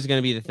always going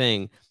to be the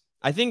thing.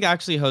 I think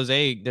actually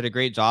Jose did a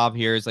great job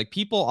here. Is like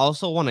people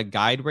also want a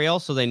guide rail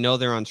so they know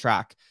they're on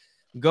track.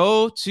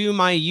 Go to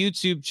my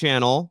YouTube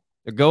channel,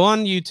 or go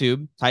on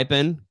YouTube, type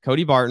in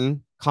Cody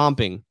Barton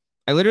comping.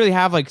 I literally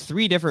have like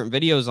 3 different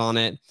videos on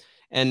it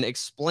and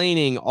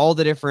explaining all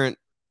the different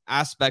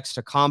aspects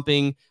to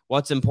comping,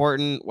 what's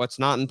important, what's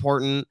not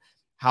important,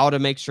 how to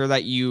make sure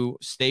that you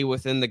stay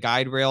within the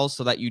guide rails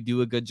so that you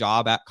do a good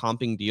job at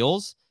comping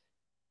deals.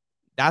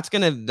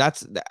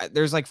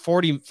 There's like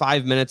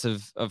 45 minutes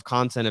of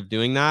content of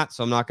doing that.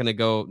 So I'm not going to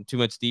go too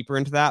much deeper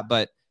into that,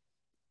 but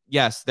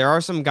yes, there are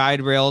some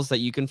guide rails that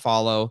you can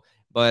follow,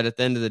 but at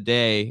the end of the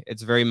day,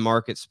 it's very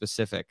market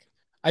specific.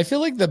 I feel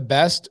like the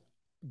best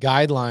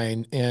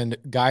guideline and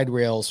guide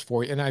rails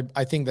for you, and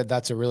I think that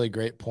that's a really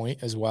great point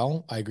as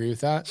well. I agree with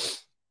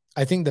that.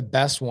 I think the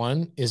best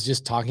one is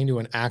just talking to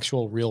an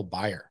actual real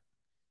buyer,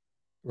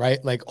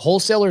 right? Like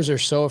wholesalers are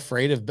so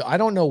afraid of, I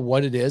don't know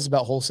what it is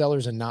about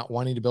wholesalers and not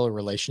wanting to build a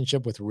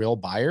relationship with real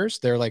buyers.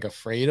 They're like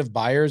afraid of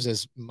buyers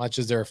as much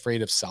as they're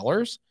afraid of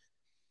sellers.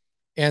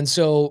 And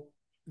so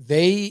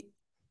they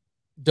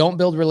don't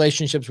build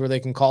relationships where they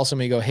can call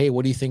somebody and go, hey,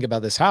 what do you think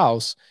about this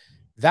house?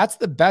 That's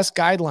the best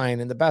guideline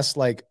and the best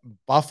like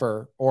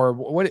buffer or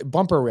what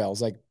bumper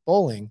rails, like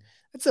bowling.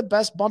 That's the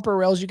best bumper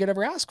rails you could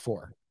ever ask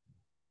for.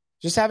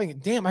 Just having,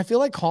 damn, I feel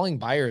like calling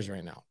buyers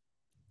right now.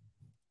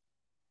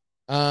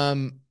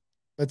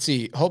 Let's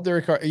see. Hope the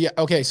record. Yeah.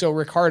 Okay. So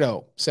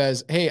Ricardo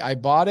says, hey, I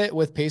bought it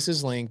with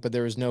Pace's link, but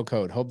there was no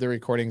code. Hope the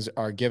recordings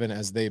are given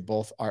as they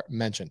both are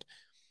mentioned.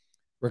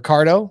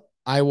 Ricardo,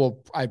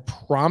 I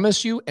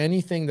promise you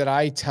anything that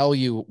I tell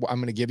you I'm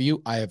going to give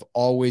you, I have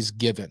always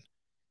given.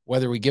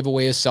 Whether we give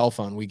away a cell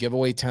phone, we give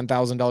away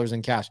 $10,000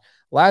 in cash.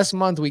 Last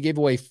month, we gave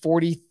away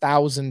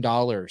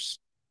 $40,000.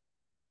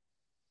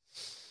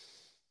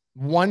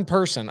 One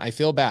person, I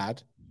feel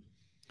bad,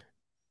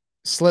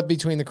 slipped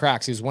between the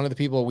cracks. He was one of the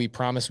people we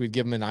promised we'd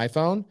give him an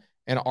iPhone,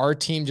 and our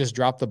team just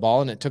dropped the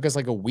ball, and it took us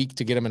like a week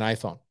to get him an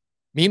iPhone.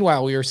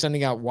 Meanwhile, we were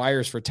sending out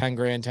wires for 10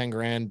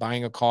 grand,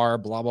 buying a car,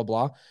 blah, blah,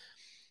 blah.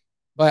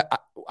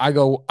 But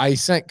I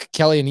sent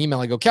Kelly an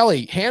email. I go,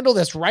 Kelly, handle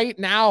this right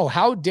now.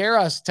 How dare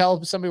us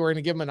tell somebody we're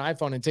going to give him an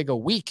iPhone and take a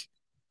week?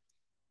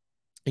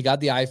 He got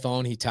the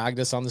iPhone. He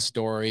tagged us on the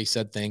story,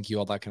 said thank you,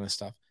 all that kind of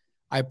stuff.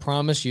 I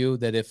promise you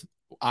that if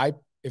I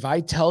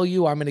tell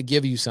you I'm going to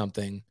give you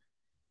something,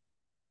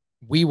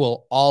 we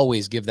will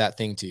always give that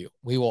thing to you.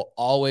 We will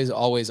always,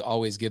 always,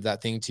 always give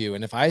that thing to you.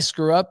 And if I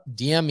screw up,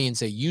 DM me and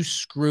say, you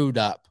screwed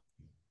up.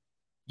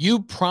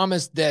 You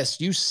promised this.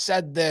 You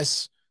said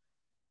this,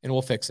 and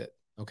we'll fix it.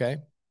 Okay.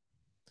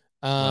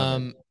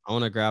 I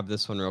want to grab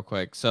this one real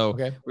quick. So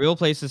okay. Real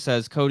Places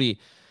says, Cody,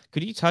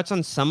 could you touch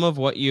on some of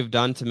what you've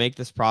done to make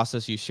this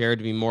process you shared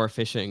to be more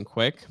efficient and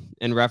quick,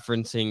 in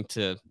referencing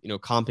to,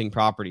 comping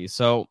properties?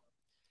 So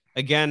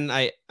again,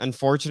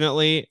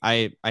 unfortunately,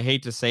 I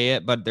hate to say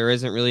it, but there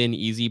isn't really an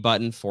easy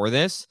button for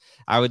this.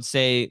 I would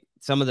say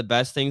some of the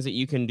best things that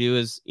you can do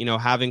is,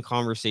 having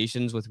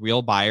conversations with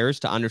real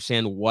buyers to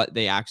understand what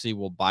they actually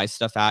will buy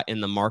stuff at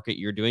in the market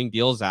you're doing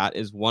deals at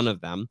is one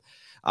of them.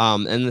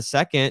 And the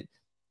second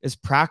is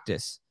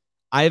practice.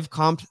 I've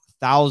comped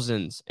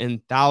thousands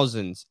and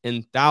thousands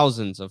and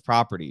thousands of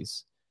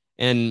properties,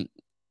 and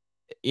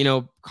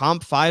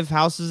comp 5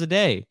 houses a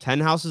day, 10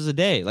 houses a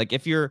day. Like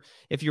if you're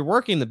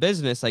working the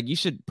business, like you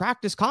should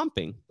practice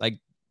comping, like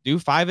do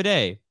 5 a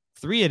day,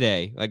 3 a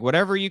day, like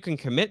whatever you can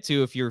commit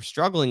to. If you're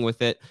struggling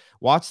with it,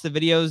 watch the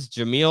videos.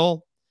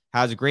 Jamil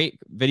has great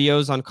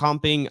videos on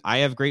comping. I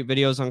have great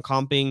videos on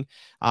comping.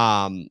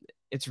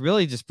 It's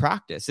really just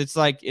practice. It's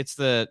like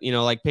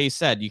like Pace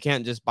said, you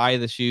can't just buy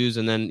the shoes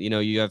and then,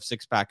 you have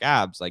 6-pack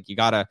abs. Like you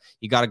gotta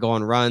go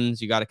on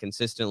runs. You gotta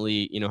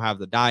consistently, have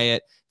the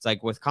diet. It's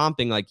like with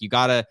comping, like you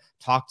gotta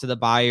talk to the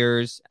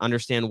buyers,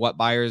 understand what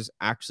buyers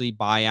actually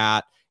buy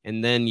at.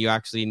 And then you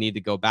actually need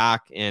to go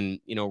back and,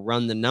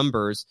 run the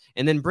numbers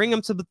and then bring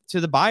them to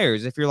the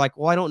buyers. If you're like,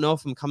 well, I don't know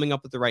if I'm coming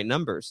up with the right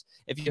numbers.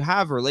 If you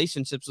have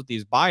relationships with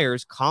these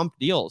buyers, comp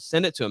deals,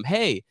 send it to them.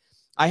 Hey,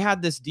 I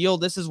had this deal.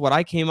 This is what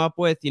I came up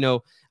with.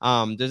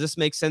 Does this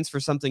make sense for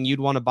something you'd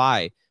want to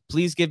buy?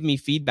 Please give me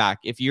feedback.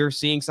 If you're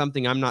seeing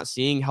something I'm not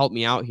seeing, help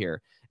me out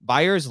here.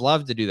 Buyers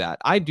love to do that.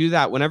 I do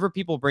that whenever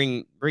people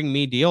bring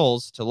me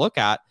deals to look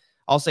at.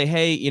 I'll say,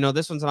 hey,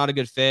 this one's not a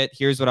good fit.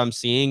 Here's what I'm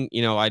seeing.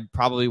 I'd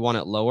probably want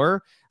it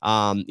lower.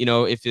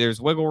 If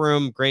there's wiggle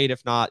room, great.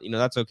 If not,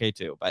 that's okay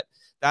too. But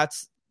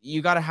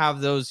you got to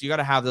have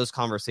those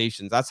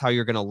conversations. That's how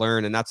you're going to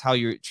learn. And that's how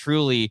you're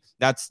truly,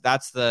 that's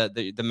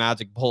the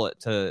magic bullet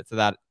to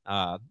that,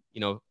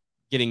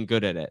 getting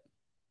good at it.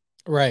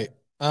 Right.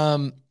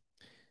 A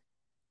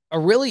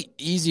really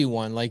easy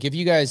one. Like if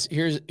you guys,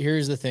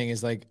 here's the thing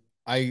is like,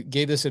 I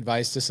gave this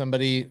advice to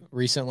somebody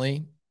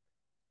recently.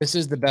 This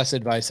is the best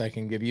advice I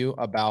can give you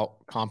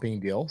about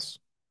comping deals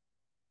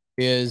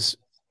is,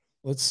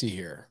 let's see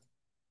here.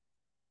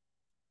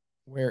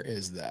 Where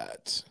is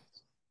that?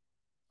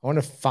 I want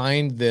to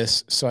find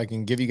this so I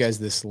can give you guys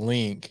this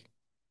link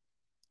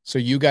so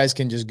you guys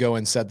can just go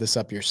and set this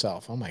up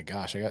yourself. Oh my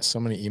gosh, I got so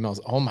many emails.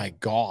 Oh my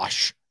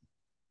gosh.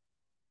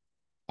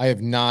 I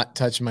have not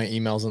touched my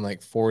emails in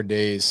like 4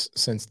 days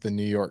since the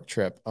New York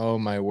trip. Oh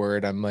my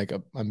word. I'm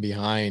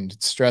behind.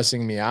 It's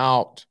stressing me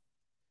out.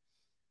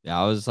 Yeah,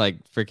 I was like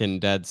freaking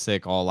dead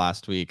sick all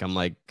last week. I'm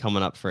like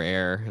coming up for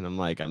air and I'm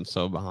like, I'm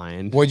so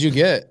behind. What'd you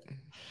get?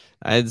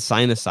 I had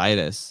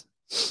sinusitis.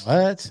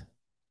 What?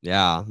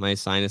 Yeah, my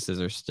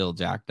sinuses are still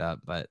jacked up,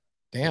 but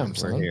damn,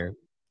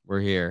 we're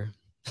here.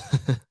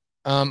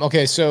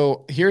 Okay,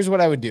 so here's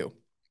what I would do.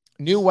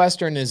 New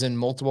Western is in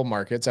multiple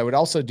markets. I would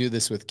also do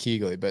this with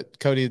Keighley, but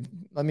Cody,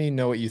 let me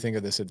know what you think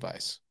of this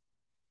advice.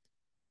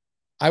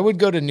 I would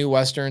go to New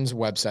Western's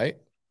website,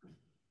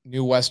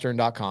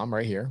 newwestern.com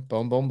right here.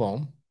 Boom, boom,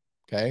 boom.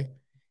 Okay.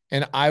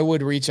 And I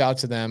would reach out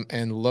to them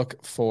and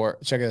look for,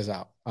 check this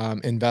out.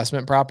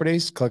 Investment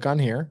properties, click on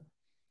here.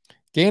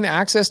 Gain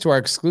access to our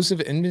exclusive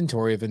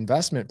inventory of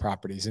investment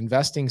properties,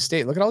 investing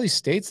state. Look at all these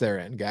states they're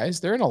in, guys.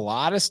 They're in a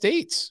lot of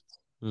states.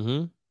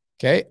 Mm-hmm.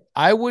 Okay.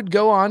 I would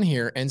go on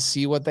here and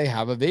see what they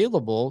have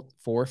available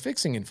for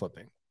fixing and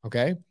flipping.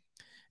 Okay.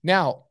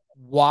 Now,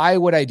 why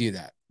would I do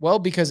that? Well,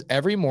 because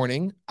every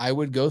morning I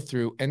would go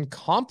through and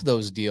comp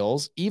those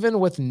deals, even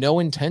with no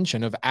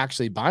intention of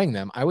actually buying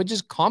them. I would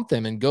just comp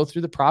them and go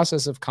through the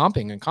process of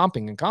comping and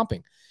comping and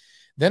comping.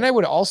 Then I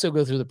would also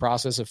go through the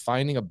process of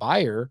finding a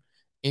buyer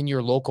in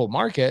your local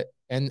market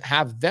and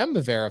have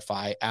them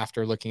verify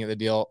after looking at the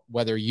deal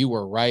whether you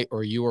were right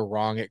or you were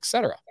wrong,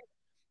 etc.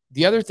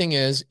 The other thing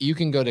is you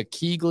can go to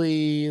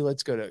Keegley.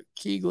 Let's go to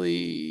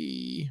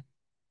Keegley.com.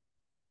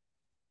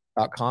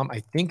 I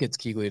think it's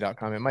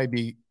Keegley.com. It might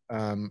be,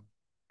 here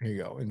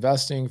you go.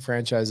 Investing,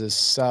 franchises,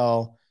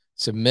 sell,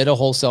 submit a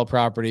wholesale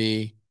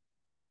property.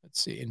 Let's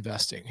see,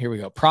 investing. Here we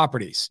go.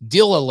 Properties,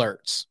 deal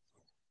alerts.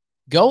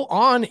 Go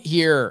on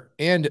here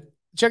and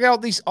check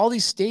out all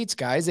these states,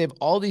 guys. They have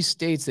all these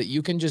states that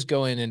you can just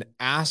go in and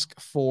ask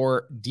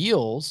for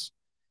deals.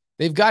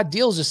 They've got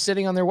deals just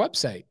sitting on their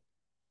website.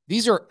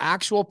 These are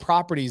actual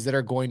properties that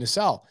are going to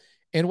sell.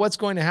 And what's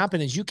going to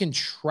happen is you can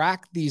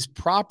track these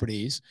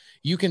properties.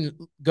 You can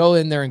go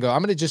in there and go,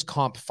 I'm going to just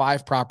comp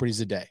 5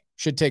 properties a day.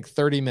 Should take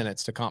 30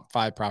 minutes to comp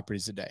 5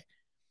 properties a day.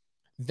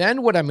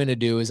 Then what I'm going to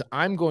do is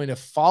I'm going to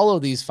follow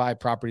these 5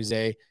 properties a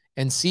day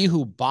and see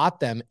who bought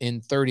them in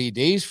 30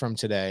 days from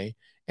today.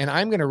 And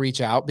I'm going to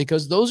reach out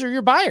because those are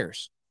your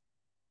buyers.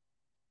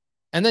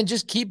 And then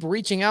just keep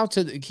reaching out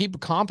to keep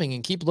comping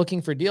and keep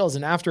looking for deals.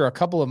 And after a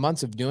couple of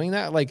months of doing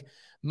that, like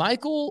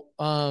Michael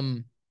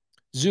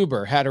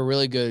Zuber had a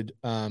really good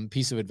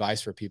piece of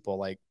advice for people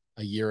like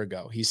a year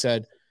ago. He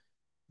said,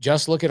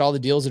 just look at all the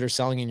deals that are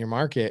selling in your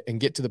market and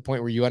get to the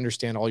point where you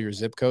understand all your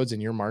zip codes in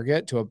your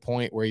market to a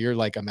point where you're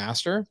like a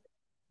master.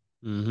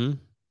 Mm-hmm.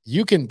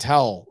 You can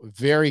tell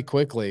very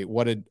quickly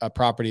what a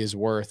property is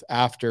worth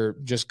after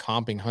just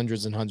comping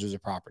hundreds and hundreds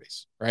of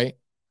properties, right?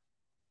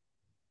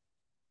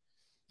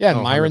 Yeah.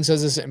 Oh, Myron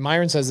says this.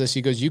 Myron says this.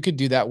 He goes, you could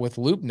do that with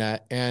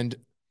LoopNet and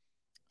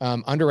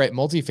underwrite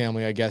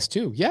multifamily, I guess,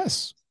 too.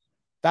 Yes.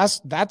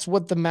 That's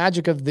what the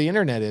magic of the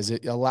internet is.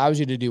 It allows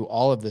you to do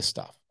all of this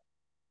stuff.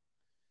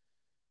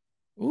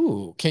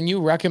 Ooh, can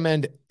you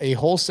recommend a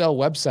wholesale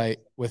website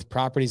with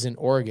properties in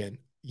Oregon?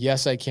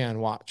 Yes, I can.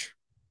 Watch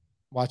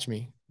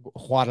me.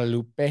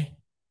 Guadalupe.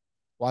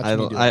 Watch me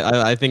do it.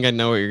 I think I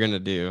know what you're going to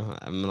do.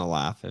 I'm going to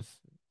laugh if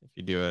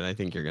you do it. I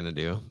think you're going to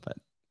do, but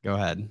go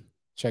ahead.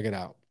 Check it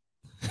out.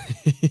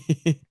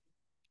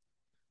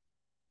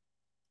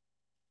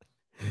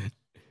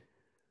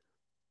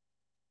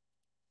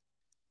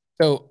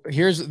 So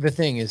here's the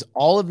thing is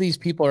all of these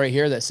people right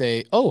here that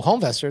say, oh,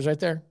 HomeVestor's right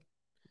there.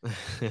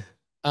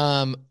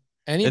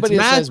 Anybody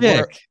it's that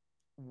magic. says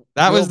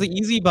that was the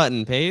easy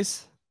button,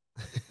 Pace.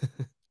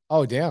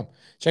 Oh, damn.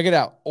 Check it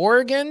out.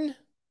 Oregon.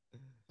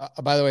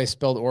 By the way, I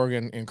spelled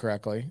Oregon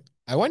incorrectly.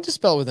 I went to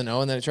spell it with an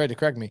O and then it tried to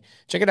correct me.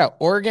 Check it out.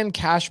 Oregon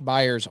Cash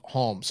Buyers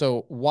Home.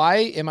 So why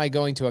am I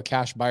going to a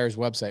cash buyer's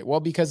website? Well,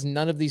 because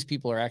none of these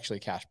people are actually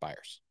cash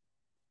buyers.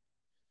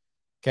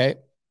 Okay.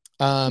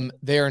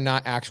 They are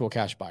not actual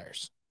cash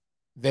buyers.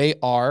 They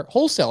are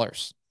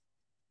wholesalers.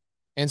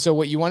 And so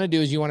what you want to do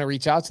is you want to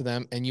reach out to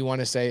them and you want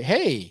to say,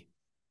 hey,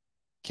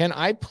 can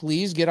I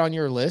please get on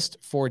your list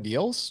for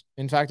deals?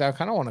 In fact, I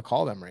kind of want to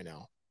call them right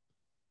now.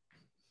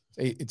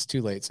 It's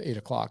too late. It's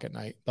 8:00 at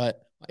night,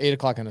 but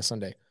 8:00 on a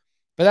Sunday.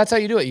 But that's how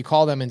you do it. You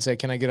call them and say,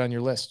 can I get on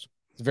your list?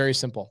 It's very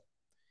simple.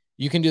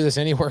 You can do this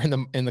anywhere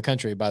in the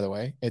country, by the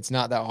way. It's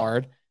not that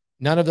hard.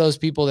 None of those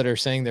people that are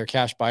saying they're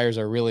cash buyers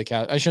are really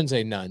cash. I shouldn't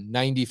say none.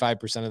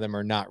 95% of them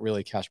are not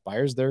really cash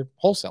buyers. They're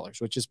wholesalers,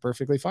 which is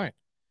perfectly fine.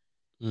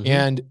 Mm-hmm.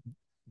 And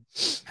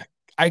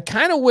I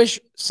kind of wish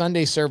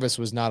Sunday service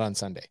was not on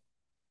Sunday.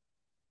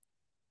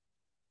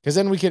 Because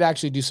then we could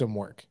actually do some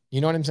work.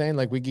 You know what I'm saying?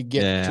 Like we could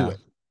get to it.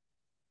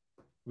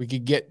 We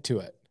could get to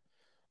it.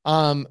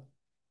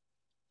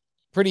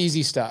 Pretty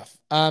easy stuff.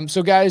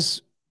 So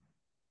guys,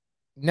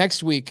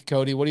 next week,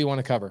 Cody, what do you want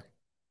to cover?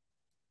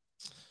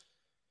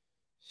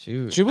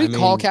 Shoot. Should we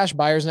call cash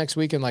buyers next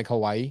week in like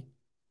Hawaii?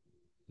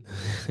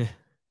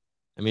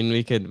 I mean,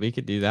 we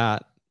could do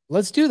that.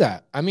 Let's do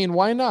that. I mean,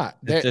 why not?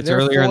 It's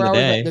earlier in the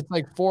day. It's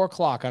like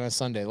 4:00 on a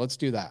Sunday. Let's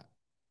do that.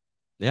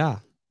 Yeah.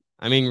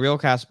 I mean, real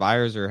cash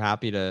buyers are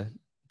happy to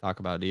talk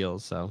about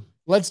deals. So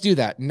let's do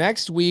that.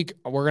 Next week,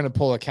 we're going to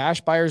pull a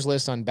cash buyers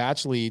list on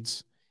batch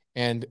leads,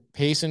 and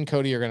Pace and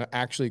Cody are going to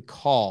actually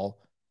call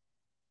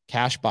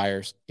cash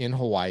buyers in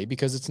Hawaii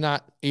because it's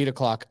not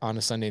 8:00 on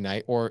a Sunday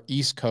night or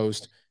East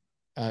Coast.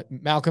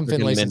 Malcolm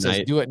Finlayson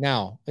says, do it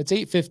now. It's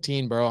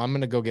 8:15, bro. I'm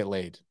going to go get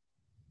laid.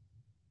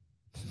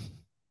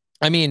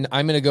 I mean,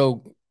 I'm going to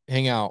go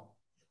hang out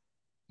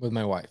with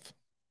my wife.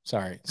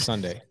 Sorry,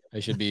 Sunday. I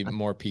should be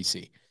more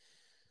PC.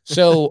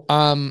 So,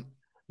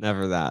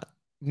 never that.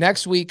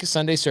 Next week,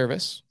 Sunday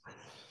service.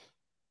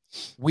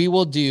 we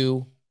will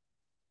do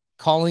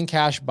calling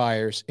cash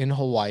buyers in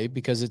Hawaii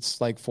because it's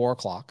like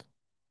 4:00.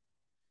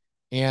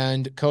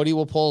 And Cody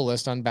will pull a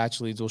list on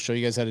Batch Leads. We'll show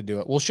you guys how to do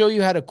it. We'll show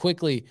you how to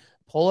quickly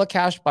pull a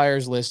cash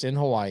buyers list in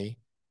Hawaii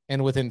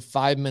and within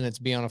 5 minutes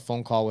be on a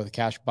phone call with a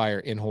cash buyer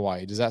in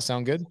Hawaii. Does that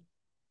sound good?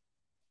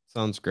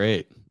 Sounds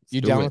great. You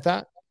down with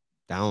that?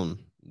 Down.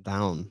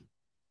 All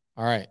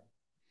right.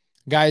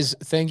 Guys,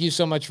 thank you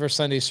so much for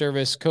Sunday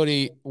service.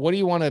 Cody, what do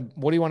you want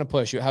to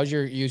push? How's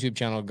your YouTube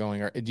channel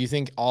going? Or do you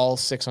think all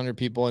 600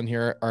 people in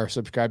here are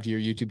subscribed to your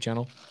YouTube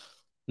channel?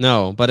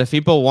 No, but if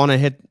people want to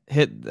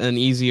hit an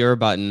easier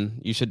button,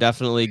 you should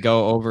definitely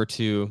go over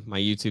to my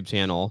YouTube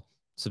channel,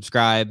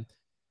 subscribe.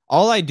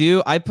 All I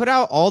do, I put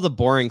out all the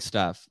boring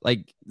stuff.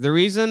 Like the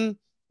reason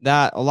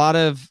that a lot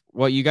of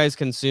what you guys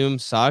consume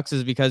sucks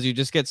is because you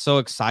just get so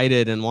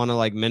excited and want to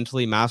like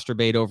mentally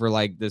masturbate over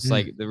like this,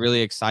 like the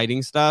really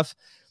exciting stuff.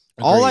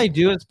 Agreed. All I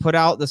do is put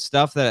out the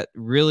stuff that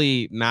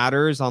really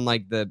matters on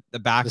like the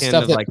back end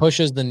stuff of that like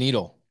pushes the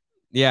needle.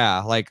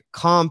 Yeah, like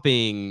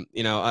comping,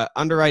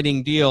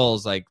 underwriting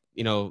deals, like,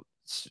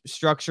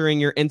 structuring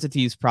your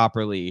entities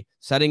properly,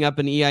 setting up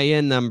an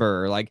EIN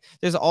number. Like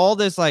there's all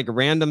this like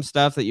random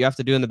stuff that you have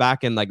to do in the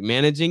back end, like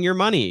managing your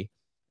money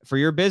for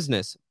your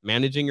business,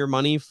 managing your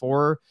money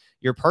for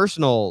your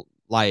personal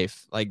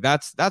life. Like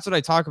that's what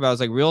I talk about, is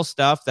like real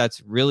stuff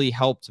that's really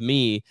helped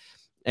me,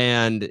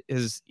 and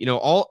is,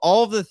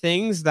 all of the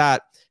things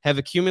that have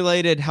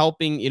accumulated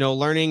helping,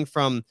 learning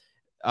from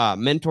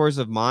mentors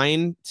of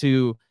mine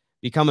to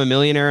become a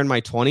millionaire in my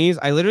 20s.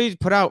 I literally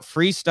put out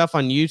free stuff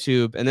on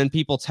YouTube, and then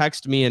people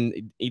text me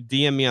and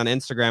DM me on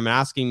Instagram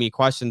asking me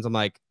questions. I'm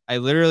like, I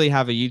literally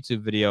have a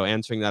YouTube video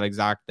answering that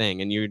exact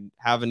thing, and you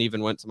haven't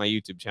even went to my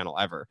YouTube channel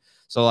ever.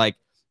 So like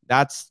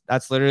that's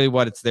literally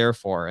what it's there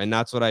for, and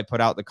that's what I put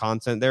out the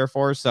content there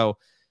for. So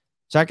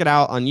check it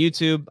out on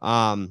YouTube.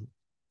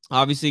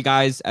 Obviously,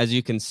 guys, as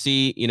you can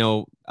see,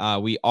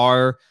 we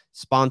are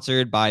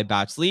sponsored by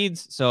Batch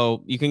Leads.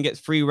 So you can get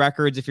free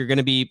records if you're going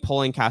to be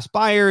pulling cash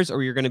buyers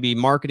or you're going to be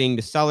marketing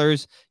to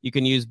sellers. You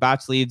can use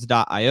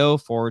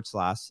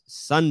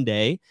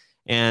batchleads.io/Sunday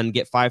and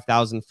get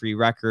 5,000 free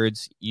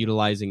records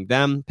utilizing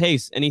them.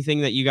 Pace,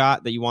 anything that you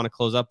got that you want to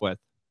close up with?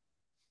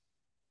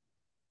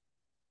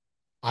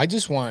 I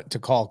just want to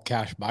call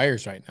cash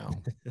buyers right now,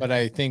 but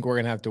I think we're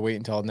going to have to wait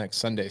until next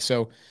Sunday.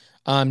 So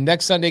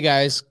next Sunday,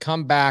 guys,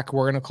 come back.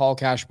 We're going to call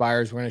cash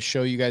buyers. We're going to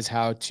show you guys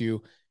how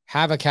to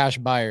have a cash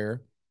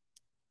buyer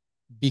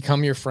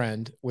become your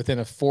friend within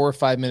a 4 or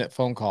 5 minute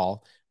phone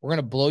call. We're going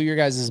to blow your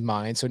guys'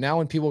 mind. So now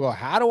when people go,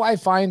 how do I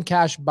find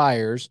cash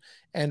buyers?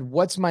 And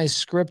what's my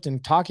script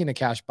in talking to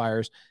cash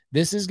buyers?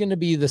 This is going to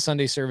be the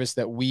Sunday service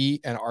that we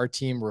and our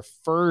team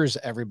refers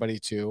everybody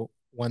to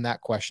when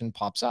that question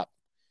pops up.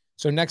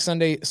 So next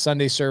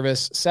Sunday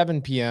service,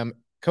 7 p.m.,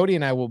 Cody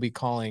and I will be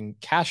calling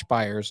cash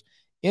buyers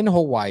in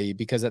Hawaii,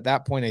 because at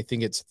that point, I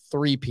think it's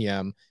 3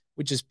 p.m.,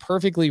 which is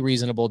perfectly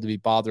reasonable to be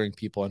bothering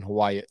people in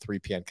Hawaii at 3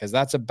 p.m. because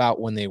that's about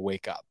when they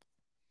wake up.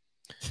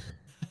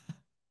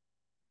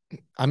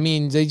 I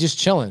mean, they just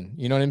chilling.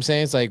 You know what I'm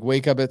saying? It's like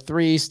wake up at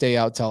 3, stay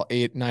out till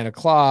 8, 9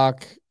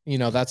 o'clock.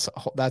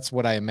 That's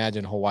what I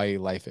imagine Hawaii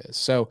life is.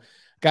 So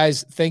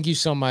guys, thank you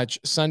so much.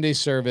 Sunday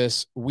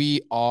service,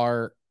 we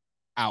are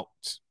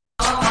out.